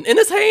coughing in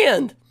his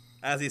hand.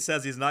 As he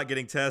says he's not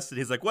getting tested,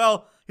 he's like,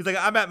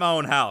 I'm at my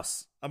own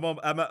house. I'm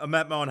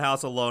at my own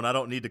house alone. I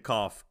don't need to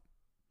cough.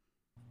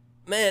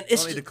 Man, I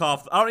don't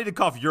need to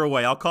cough your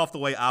way. I'll cough the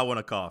way I want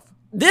to cough.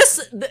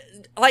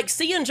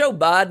 Seeing Joe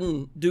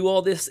Biden do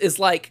all this is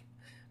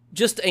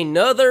just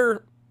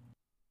another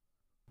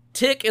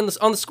tick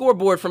on the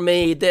scoreboard for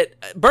me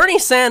that Bernie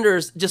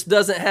Sanders just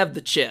doesn't have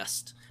the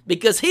chest,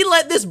 because he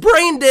let this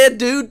brain dead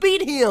dude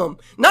beat him.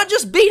 Not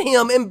just beat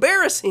him,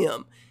 embarrass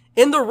him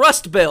in the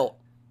Rust Belt.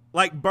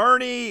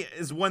 Bernie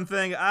is one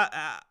thing.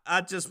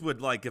 I just would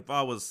if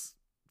I was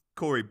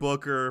Cory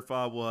Booker, if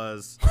I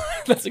was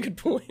that's a good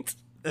point.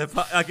 If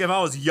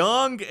I was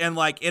young and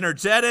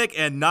energetic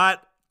and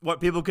not what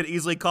people could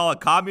easily call a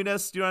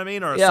communist, you know what I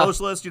mean, or a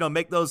socialist,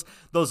 make those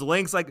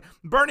links.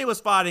 Bernie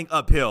was fighting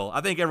uphill.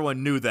 I think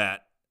everyone knew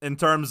that in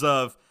terms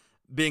of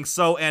being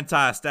so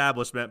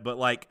anti-establishment. But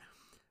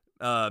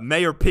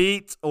Mayor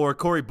Pete or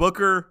Cory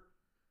Booker,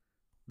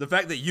 the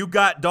fact that you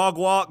got dog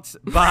walked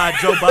by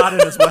Joe Biden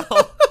as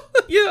well.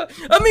 Yeah,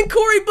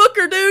 Cory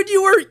Booker, dude,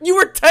 you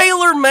were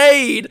tailor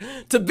made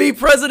to be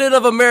president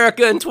of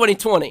America in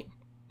 2020.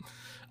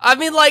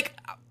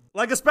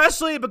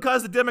 Especially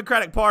because the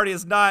Democratic Party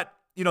is not,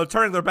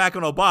 turning their back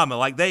on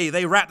Obama.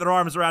 They wrap their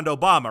arms around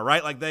Obama,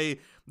 right?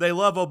 They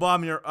love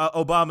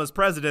Obama's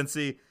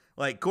presidency.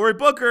 Cory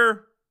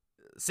Booker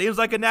seems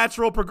like a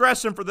natural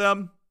progression for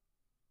them.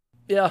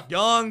 Yeah.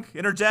 Young,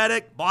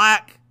 energetic,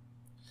 black.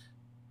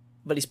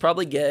 But he's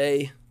probably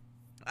gay.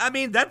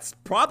 That's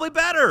probably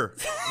better.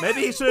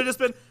 Maybe he should have just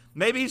been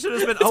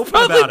open about it.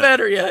 Probably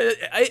better, yeah.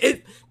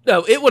 It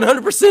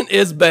 100%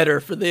 is better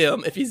for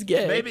them if he's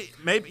gay.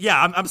 Maybe,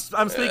 yeah.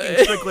 I'm speaking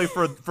strictly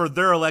for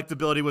their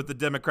electability with the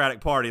Democratic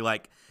Party.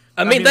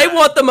 They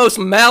want the most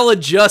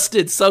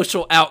maladjusted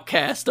social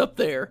outcast up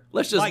there.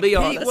 Let's just be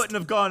honest. Pete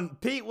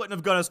wouldn't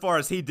have gone as far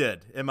as he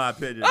did, in my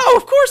opinion. Oh,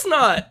 of course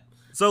not.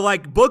 So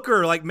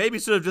Booker, maybe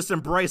should have just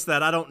embraced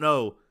that. I don't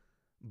know,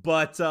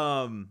 but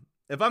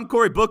if I'm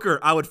Cory Booker,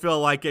 I would feel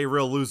like a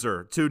real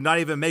loser to not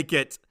even make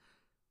it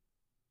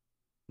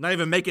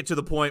to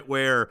the point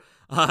where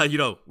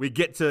we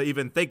get to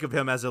even think of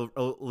him as a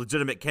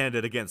legitimate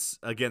candidate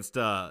against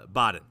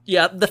Biden.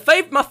 Yeah,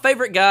 my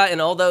favorite guy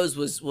in all those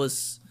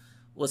was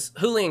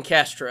Julian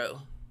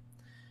Castro,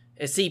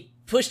 as he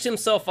pushed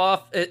himself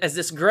off as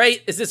this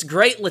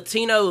great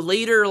Latino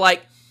leader.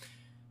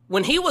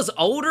 When he was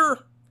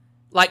older,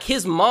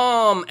 his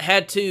mom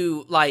had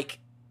to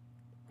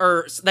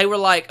or they were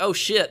like, oh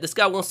shit, this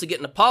guy wants to get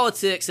into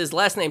politics. His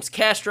last name's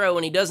Castro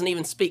and he doesn't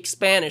even speak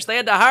Spanish. They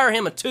had to hire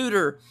him a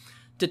tutor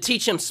to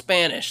teach him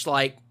Spanish.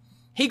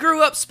 He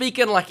grew up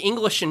speaking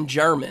English and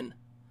German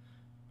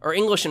or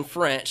English and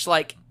French.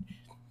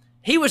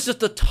 He was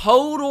just a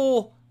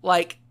total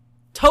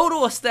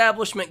Total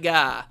establishment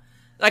guy.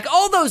 Like,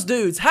 all those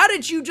dudes, how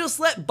did you just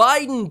let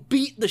Biden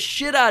beat the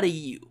shit out of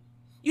you?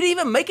 You didn't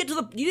even make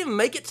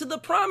it to the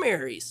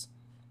primaries.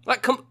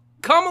 Like,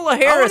 Kamala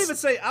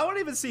Harris. I wouldn't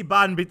even see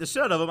Biden beat the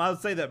shit out of him. I would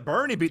say that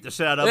Bernie beat the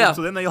shit out of him,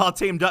 so then they all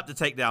teamed up to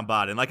take down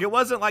Biden. Like, it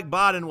wasn't like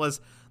Biden was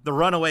the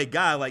runaway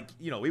guy. Like,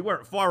 we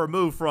weren't far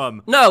removed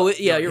from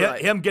you're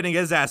right. Him getting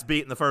his ass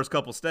beat in the first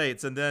couple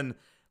states, and then,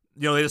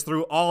 they just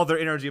threw all their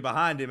energy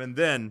behind him, and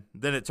then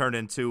it turned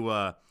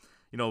into,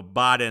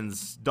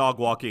 Biden's dog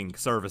walking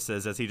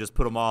services as he just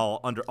put them all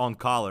on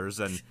collars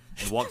and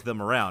walked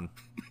them around.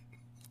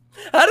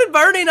 How did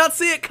Bernie not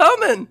see it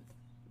coming?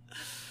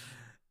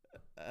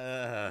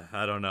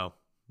 I don't know.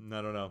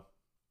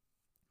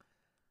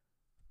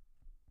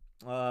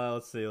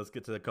 Let's see. Let's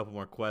get to a couple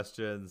more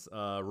questions.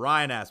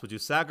 Ryan asked, would you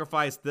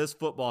sacrifice this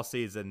football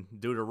season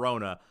due to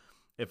Rona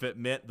if it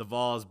meant the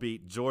Vols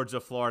beat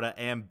Georgia, Florida,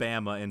 and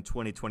Bama in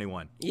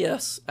 2021?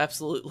 Yes,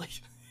 absolutely.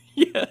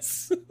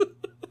 Yes.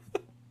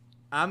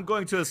 I'm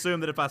going to assume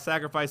that if I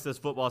sacrifice this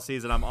football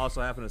season, I'm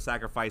also having to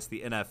sacrifice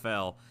the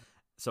NFL.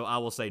 So I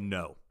will say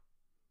no.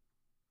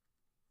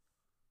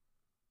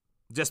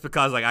 Just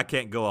because, I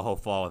can't go a whole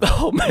fall without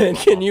Oh, man,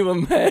 can you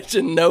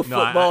imagine no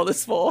football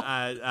this fall?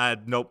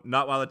 Nope,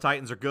 not while the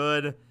Titans are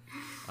good.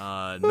 Nope,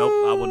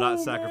 I will not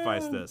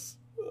sacrifice this.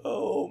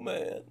 Oh,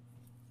 man.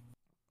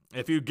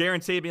 If you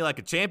guaranteed me, a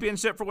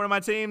championship for one of my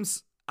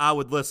teams, I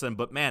would listen.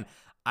 But, man,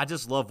 I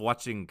just love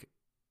watching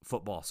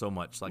football so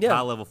much,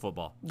 high-level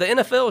football. The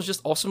NFL is just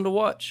awesome to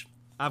watch.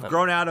 I've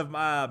grown out of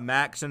my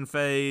Maction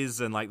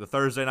phase and, the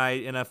Thursday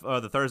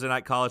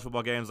night college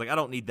football games. I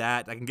don't need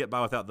that. I can get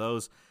by without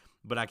those.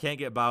 But I can't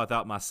get by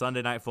without my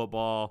Sunday night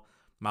football,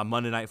 my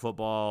Monday night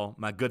football,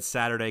 my good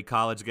Saturday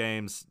college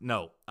games.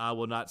 No, I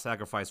will not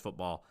sacrifice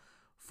football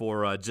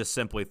for just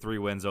simply 3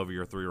 wins over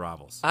your 3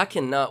 rivals. I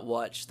cannot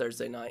watch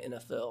Thursday night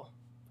NFL.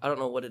 I don't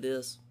know what it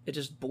is. It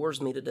just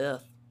bores me to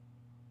death.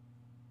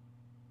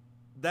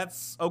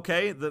 That's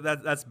okay.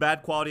 That's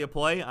bad quality of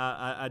play.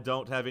 I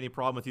don't have any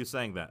problem with you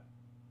saying that.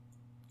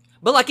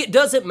 But, it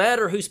doesn't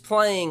matter who's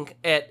playing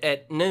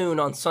at noon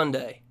on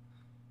Sunday.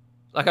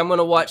 I'm going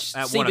to watch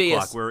at CBS. 1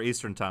 o'clock. We're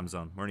Eastern time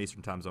zone. We're an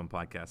Eastern time zone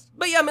podcast.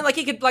 But yeah,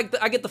 he could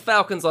I get the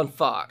Falcons on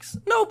Fox.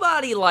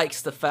 Nobody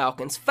likes the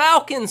Falcons.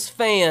 Falcons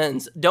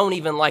fans don't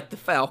even like the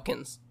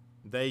Falcons.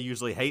 They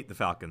usually hate the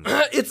Falcons.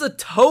 It's a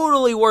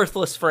totally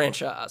worthless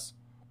franchise.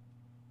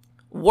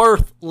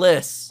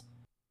 Worthless.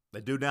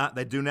 They do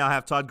now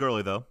have Todd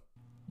Gurley though.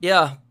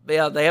 Yeah, they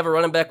have a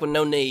running back with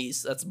no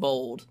knees. That's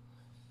bold.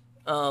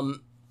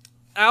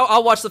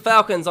 I'll watch the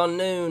Falcons on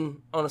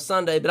noon on a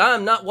Sunday, but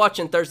I'm not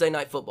watching Thursday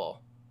night football.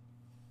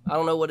 I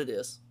don't know what it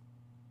is.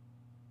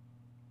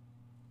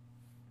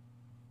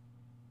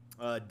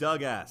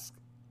 Doug asked,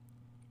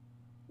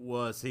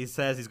 he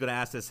says he's going to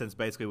ask this since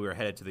basically we were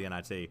headed to the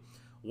NIT.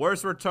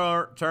 Worst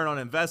return on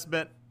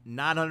investment,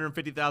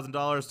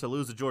 $950,000 to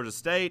lose to Georgia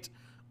State,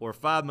 or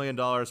 $5 million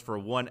for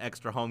 1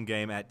 extra home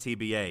game at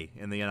TBA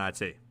in the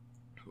NIT?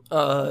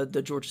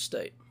 The Georgia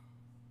State.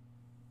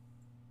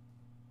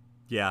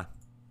 Yeah.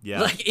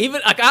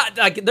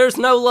 There's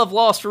no love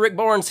lost for Rick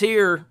Barnes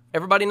here.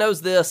 Everybody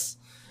knows this.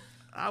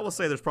 I will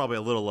say there's probably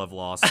a little love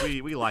lost.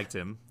 We liked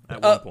him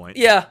at one point.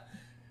 Yeah.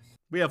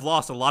 We have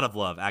lost a lot of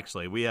love,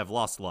 actually. We have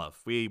lost love.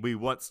 We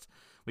once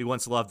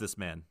loved this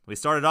man. We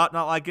started out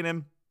not liking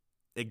him.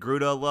 It grew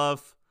to a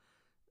love.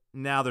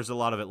 Now there's a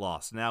lot of it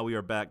lost. Now we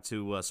are back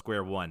to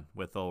square one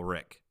with old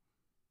Rick.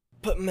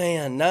 But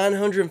man,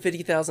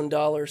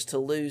 $950,000 to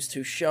lose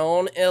to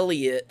Sean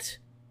Elliott.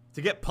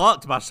 To get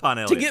punked by Sean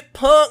Elliott. To get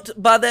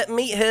punked by that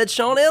meathead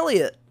Sean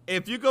Elliott.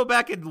 If you go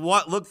back and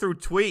look through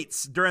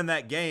tweets during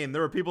that game,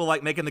 there were people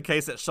making the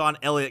case that Sean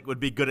Elliott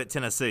would be good at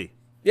Tennessee.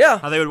 Yeah.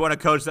 How they would want a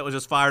coach that was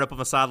just fired up on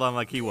the sideline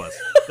like he was.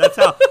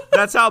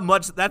 That's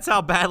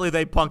how badly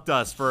they punked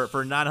us for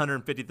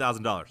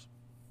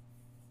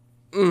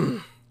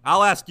 $950,000.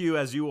 I'll ask you,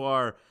 as you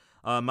are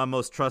my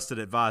most trusted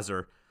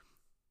advisor.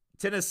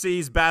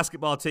 Tennessee's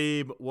basketball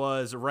team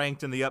was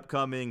ranked in the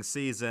upcoming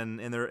season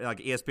in their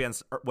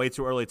ESPN's way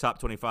too early top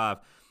 25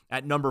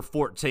 at number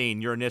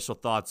 14. Your initial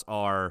thoughts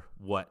are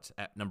what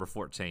at number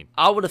 14?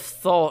 I would have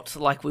thought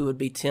we would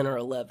be 10 or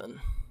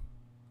 11.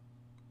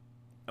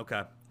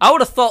 Okay. I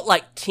would have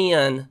thought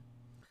 10.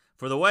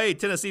 For the way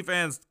Tennessee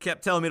fans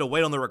kept telling me to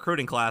wait on the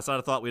recruiting class, I'd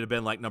have thought we'd have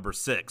been number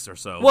 6 or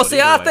so. Well, see,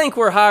 I think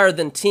we're higher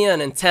than 10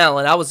 in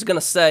talent. I was going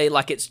to say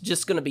it's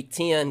just going to be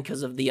 10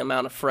 because of the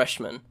amount of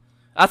freshmen.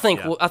 I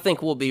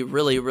think we'll be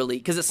really, really,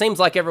 because it seems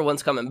like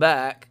everyone's coming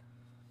back.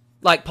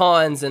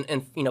 Pons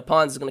and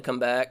Pons is going to come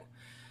back.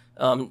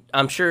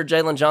 I'm sure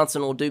Jalen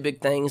Johnson will do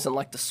big things in the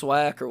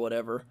SWAC or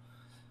whatever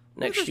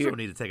next year. You don't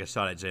need to take a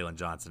shot at Jalen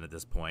Johnson at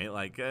this point.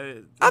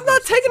 I'm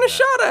not taking a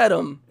shot at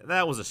him.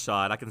 That was a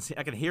shot. I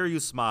can hear you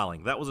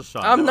smiling. That was a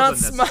shot. I'm not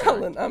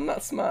smiling.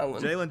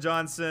 Jalen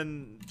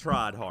Johnson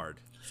tried hard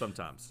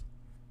sometimes.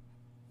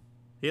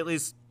 He at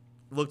least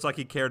looked like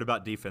he cared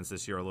about defense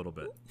this year a little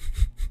bit.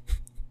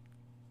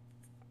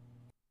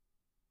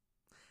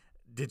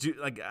 Did you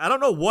I don't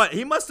know what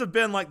he must have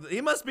been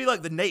he must be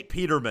the Nate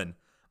Peterman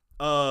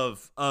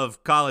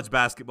of college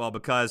basketball,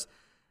 because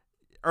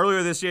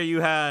earlier this year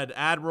you had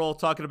Admiral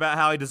talking about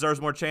how he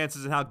deserves more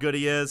chances and how good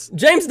he is.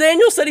 James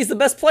Daniels said he's the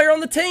best player on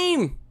the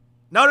team.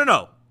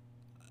 No.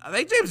 I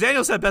think James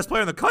Daniels said best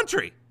player in the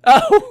country.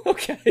 Oh,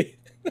 okay.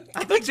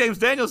 I think James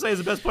Daniels said he's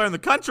the best player in the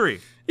country.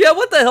 Yeah,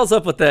 what the hell's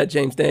up with that,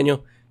 James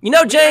Daniel? You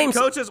know, James.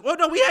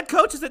 We had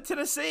coaches at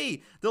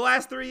Tennessee the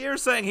last 3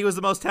 years saying he was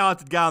the most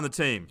talented guy on the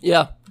team.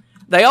 Yeah.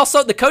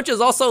 The coaches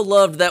also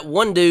loved that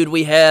one dude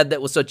we had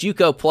that was a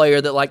JUCO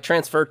player that like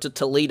transferred to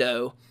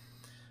Toledo.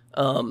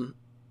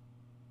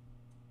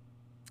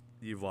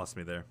 You've lost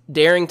me there.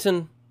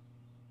 Darrington.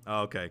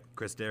 Oh, okay.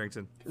 Chris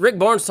Darrington. Rick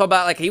Barnes talked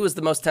about like he was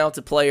the most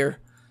talented player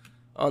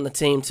on the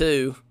team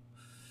too.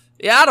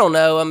 Yeah, I don't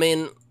know. I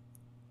mean,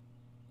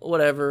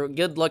 whatever.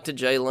 Good luck to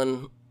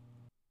Jalen.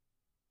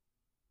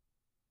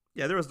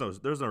 Yeah, there was no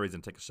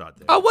reason to take a shot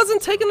there. I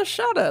wasn't taking a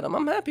shot at him.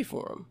 I'm happy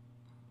for him.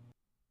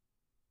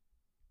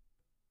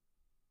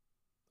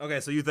 Okay,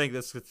 so you think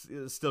this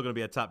is still going to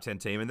be a top 10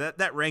 team, and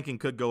that ranking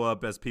could go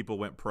up as people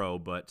went pro,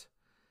 but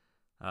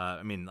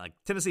I mean, like,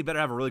 Tennessee better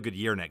have a really good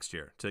year next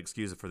year to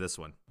excuse it for this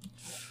one.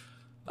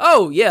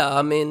 Oh, yeah.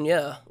 I mean,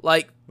 yeah.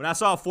 Like, when I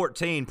saw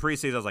 14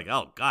 preseason, I was like,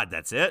 oh, God,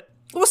 that's it?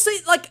 Well, see,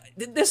 like,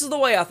 this is the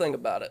way I think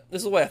about it.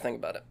 Is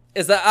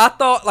that I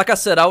thought, like I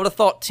said, I would have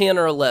thought 10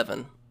 or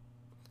 11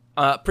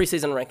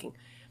 preseason ranking.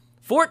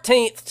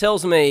 14th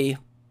tells me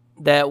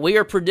that we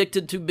are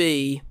predicted to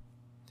be,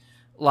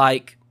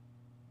 like,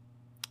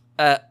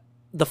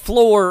 the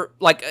floor,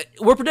 like,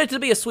 we're predicted to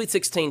be a Sweet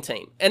 16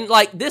 team. And,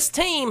 like, this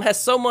team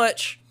has so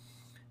much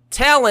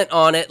talent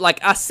on it.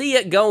 Like, I see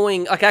it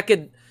going,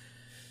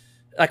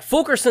 like,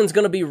 Fulkerson's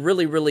going to be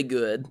really, really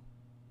good.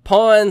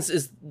 Pons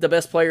is the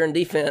best player in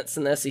defense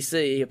in the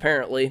SEC,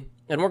 apparently.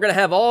 And we're going to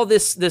have all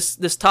this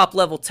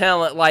top-level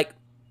talent. Like,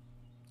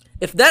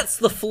 if that's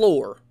the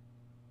floor,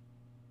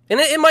 and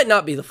it might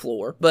not be the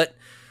floor, but,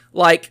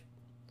 like,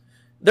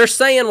 they're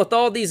saying with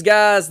all these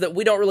guys that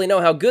we don't really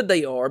know how good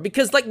they are,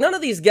 because, like, none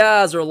of these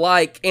guys are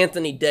like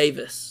Anthony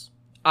Davis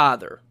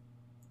either.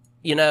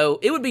 You know,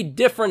 it would be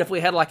different if we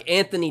had, like,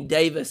 Anthony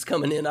Davis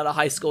coming in out of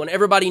high school and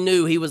everybody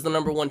knew he was the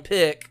number one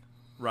pick.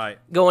 Right.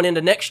 Going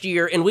into next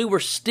year, and we were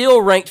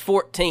still ranked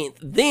 14th.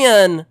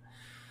 Then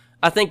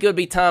I think it would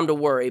be time to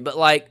worry. But,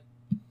 like,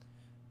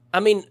 I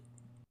mean,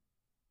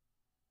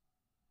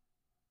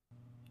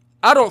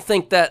 I don't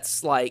think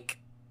that's, like,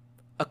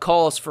 a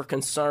cause for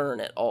concern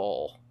at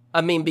all. I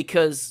mean,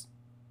 because,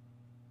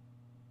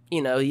 you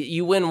know,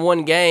 you win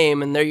one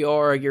game and there you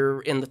are,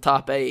 you're in the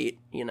top 8,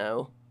 you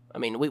know. I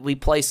mean, we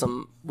play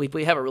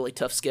we have a really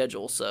tough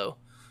schedule, so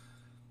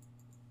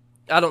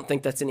I don't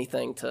think that's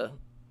anything to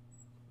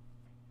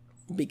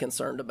be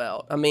concerned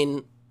about. I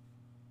mean,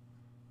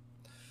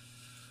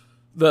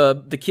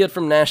 the kid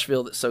from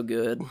Nashville that's so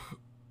good,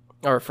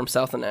 or from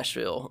south of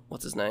Nashville,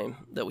 what's his name,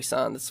 that we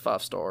signed that's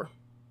 5-star?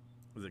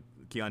 Was it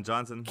Keon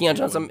Johnson? Keon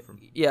Johnson,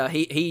 yeah,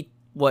 he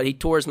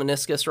tore his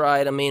meniscus,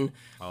 right? I mean,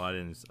 I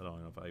don't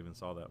know if I even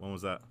saw that. When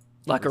was that?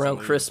 Like around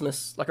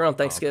Christmas, like around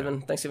Thanksgiving,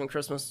 okay. Thanksgiving,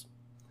 Christmas.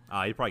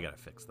 You probably got it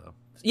fixed though.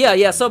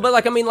 Yeah. So, but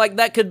like, I mean, like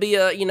that could be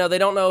a, you know, they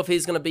don't know if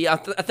he's going to be. I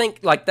think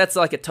like that's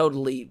like a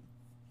totally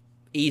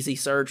easy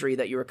surgery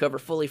that you recover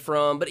fully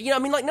from. But, you know, I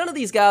mean, like, none of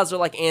these guys are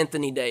like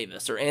Anthony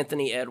Davis or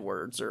Anthony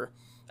Edwards or,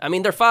 I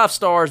mean, they're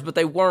 5-stars, but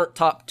they weren't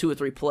top 2 or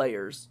 3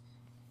 players.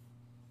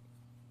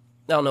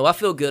 I don't know. I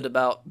feel good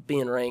about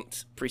being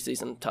ranked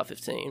preseason top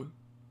 15.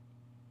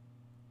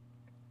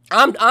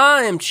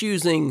 I am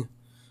choosing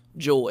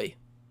joy.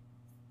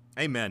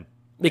 Amen.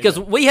 Because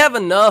we got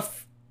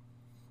enough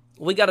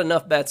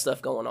bad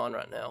stuff going on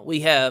right now.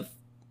 We have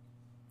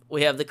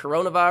the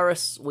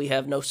coronavirus, we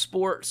have no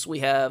sports, we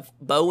have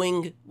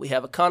Boeing, we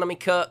have economy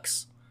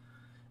cucks.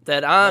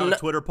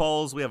 Twitter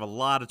polls. We have a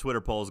lot of Twitter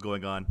polls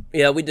going on.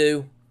 Yeah, we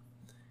do.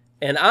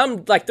 And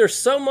I'm like, there's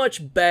so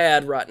much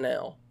bad right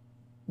now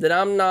that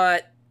I'm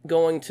not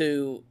going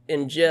to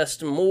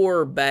ingest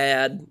more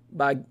bad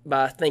by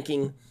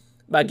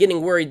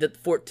getting worried that the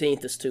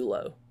 14th is too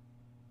low,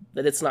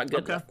 that it's not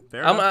good enough.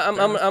 Fair enough.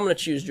 I'm going to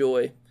choose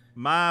joy.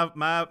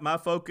 My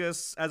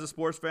focus as a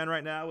sports fan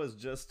right now is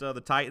just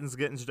the Titans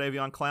getting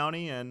Jadeveon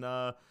Clowney, and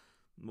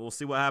we'll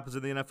see what happens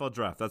in the NFL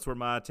draft. That's where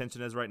my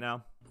attention is right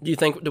now. Do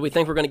we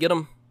think we're going to get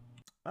him?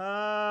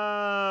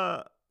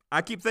 I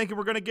keep thinking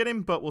we're going to get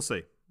him, but we'll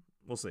see.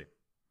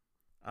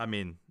 I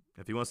mean,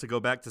 if he wants to go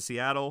back to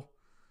Seattle,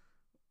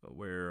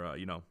 where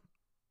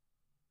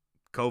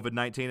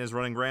COVID-19 is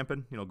running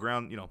rampant,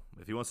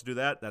 if he wants to do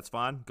that, that's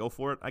fine. Go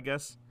for it, I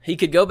guess. He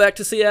could go back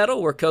to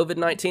Seattle where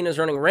COVID-19 is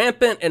running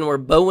rampant and where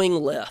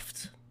Boeing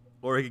left.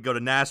 Or he could go to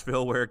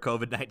Nashville where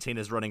COVID-19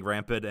 is running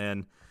rampant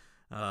and,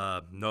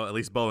 no, at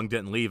least Boeing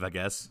didn't leave, I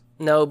guess.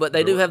 No, but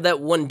they do have that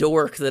one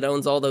dork that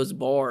owns all those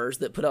bars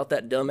that put out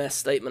that dumbass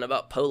statement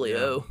about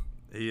polio.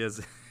 Yeah, he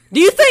is. Do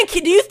you think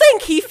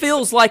he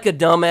feels like a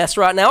dumbass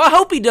right now? I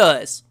hope he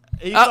does.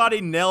 He thought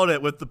he nailed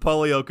it with the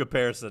polio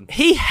comparison.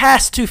 He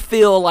has to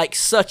feel like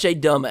such a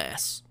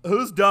dumbass.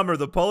 Who's dumber,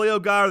 the polio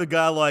guy or the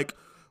guy like,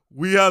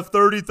 we have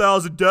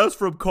 30,000 deaths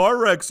from car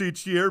wrecks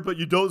each year, but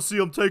you don't see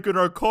them taking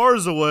our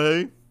cars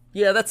away?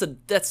 Yeah,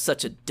 that's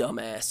such a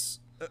dumbass.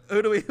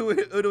 Who do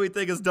we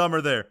think is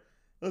dumber there?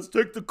 Let's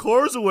take the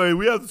cars away.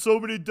 We have so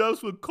many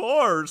deaths with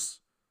cars.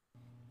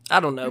 I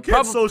don't know. We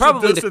can't social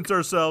distance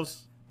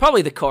ourselves.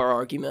 Probably the car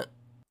argument.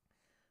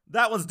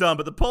 That one's dumb,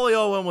 but the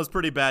polio one was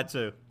pretty bad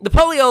too. The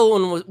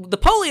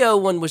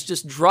polio one was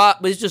just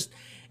dropped.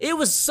 It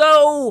was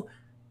so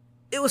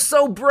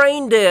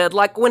brain dead.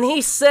 Like when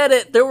he said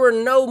it, there were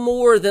no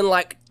more than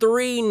like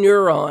 3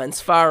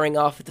 neurons firing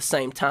off at the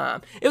same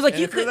time. It was like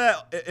if you're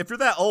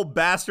that old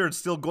bastard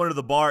still going to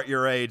the bar at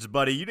your age,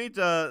 buddy, you need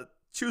to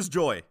choose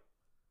joy.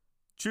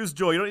 Choose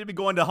joy. You don't need to be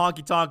going to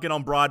honky tonkin'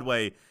 on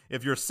Broadway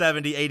if you're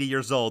 70, 80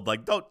 years old.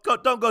 Like don't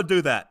go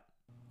do that.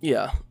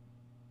 Yeah.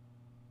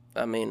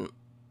 I mean,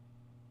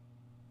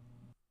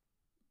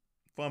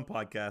 fun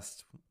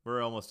podcast.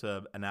 We're almost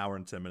to an hour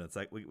and 10 minutes.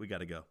 Like we got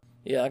to go.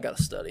 Yeah, I got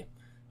to study.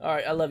 All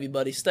right, I love you,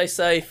 buddy. Stay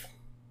safe.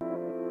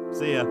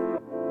 See ya.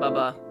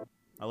 Bye-bye.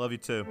 I love you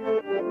too.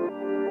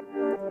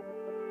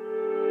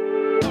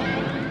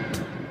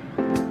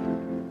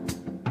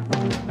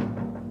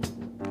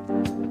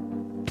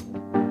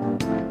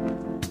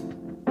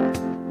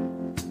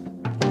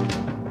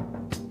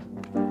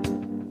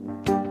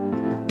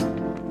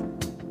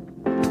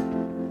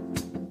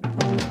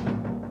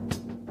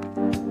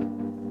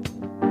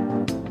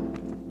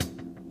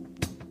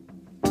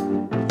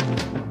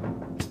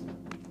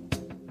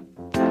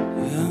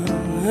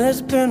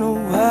 It's been a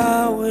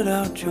while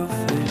without your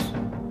face.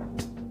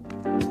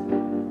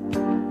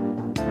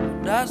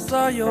 But I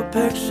saw your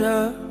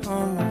picture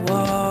on the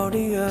wall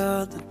the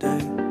other day.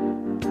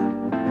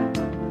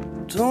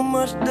 Too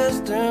much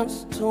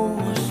distance, too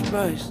much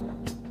space.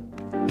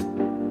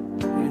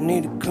 You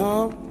need to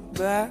come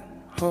back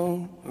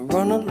home and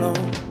run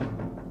alone.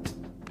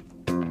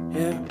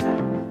 Yeah,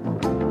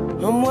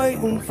 I'm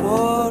waiting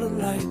for the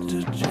light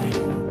to change.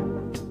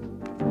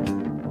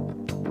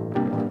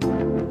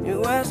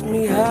 You ask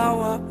me how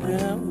I've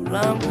been,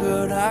 well I'm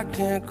good, I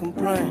can't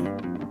complain.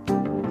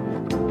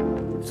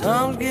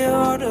 Times get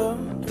harder,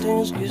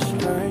 things get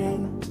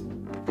strange.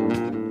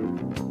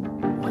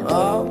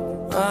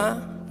 Oh,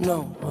 I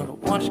know, I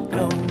don't want you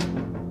gone.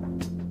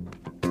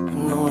 I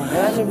know it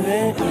hasn't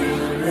been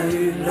easy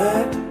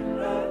lately.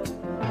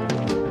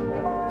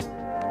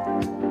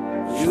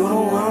 You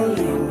don't wanna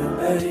leave me,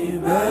 baby.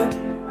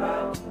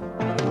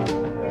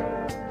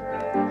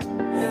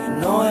 And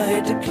you know I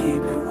hate to keep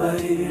you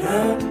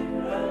waiting.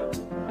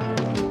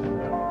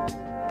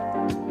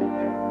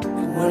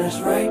 When it's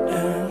right,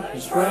 then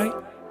it's right.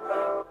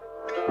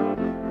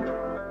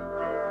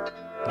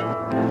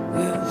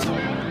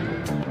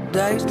 Yeah.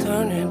 Days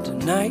turn into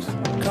nights,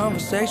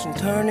 conversation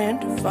turn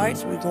into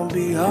fights. We gon'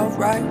 be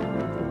alright.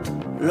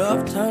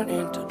 Love turn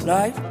into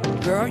life.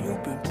 Girl,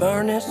 you've been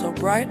burning so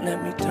bright.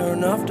 Let me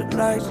turn off the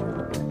lights.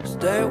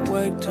 Stay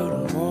awake till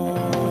the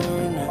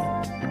morning.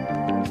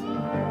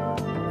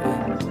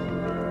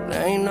 Yeah. It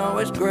ain't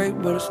always great,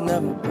 but it's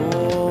never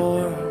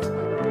boring.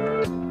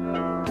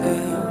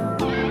 Yeah.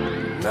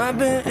 I've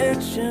been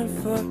itching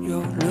for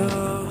your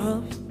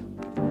love.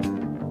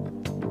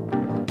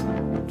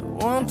 Don't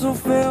want to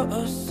feel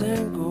a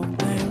single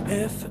thing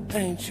if it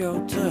ain't your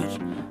touch.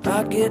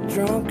 I get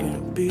drunk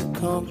and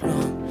become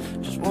numb.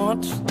 Just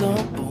want to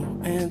stumble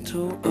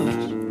into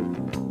us.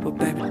 But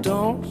baby,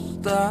 don't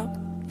stop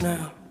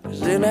now,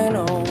 'cause it ain't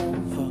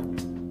over.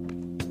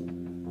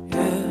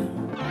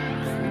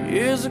 Yeah,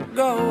 years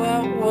ago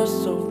I was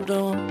so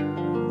dumb.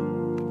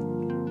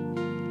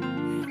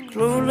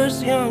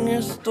 Clueless, young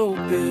and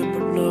stupid,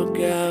 but look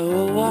at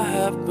who I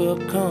have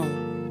become.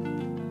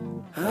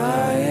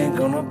 I ain't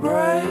gonna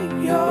break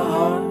your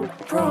heart,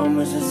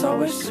 promise it's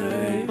always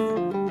safe.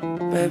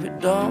 Baby,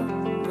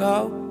 don't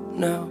go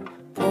now,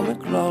 pull me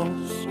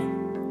close.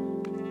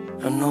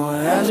 I know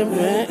it hasn't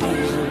been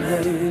easy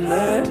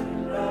lately,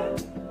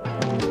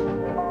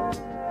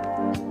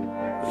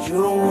 but you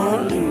don't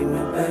wanna leave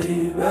me,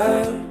 baby.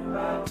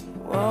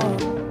 Whoa.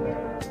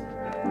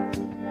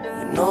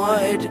 You know I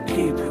hate to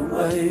keep you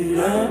waiting,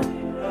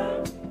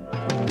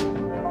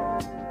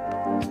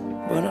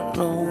 but I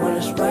know when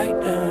it's right,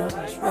 then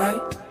it's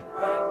right.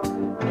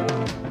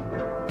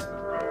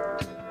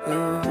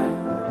 Yeah.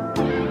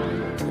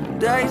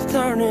 Days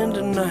turn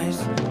into nights,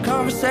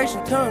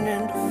 conversation turn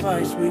into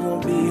fights. We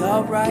gon' be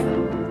alright.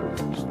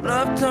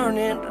 Love turn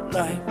into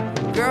life.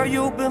 Girl,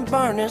 you've been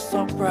burning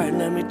so bright.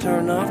 Let me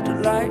turn off the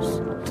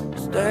lights.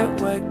 Stay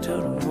awake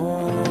till the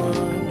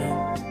morning.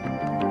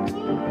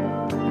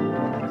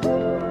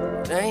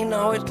 It ain't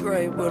always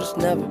great, but it's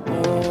never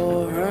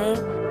boring.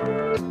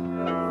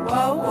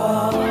 Whoa,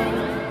 whoa,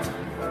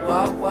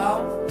 whoa, whoa,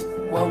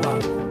 whoa,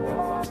 whoa.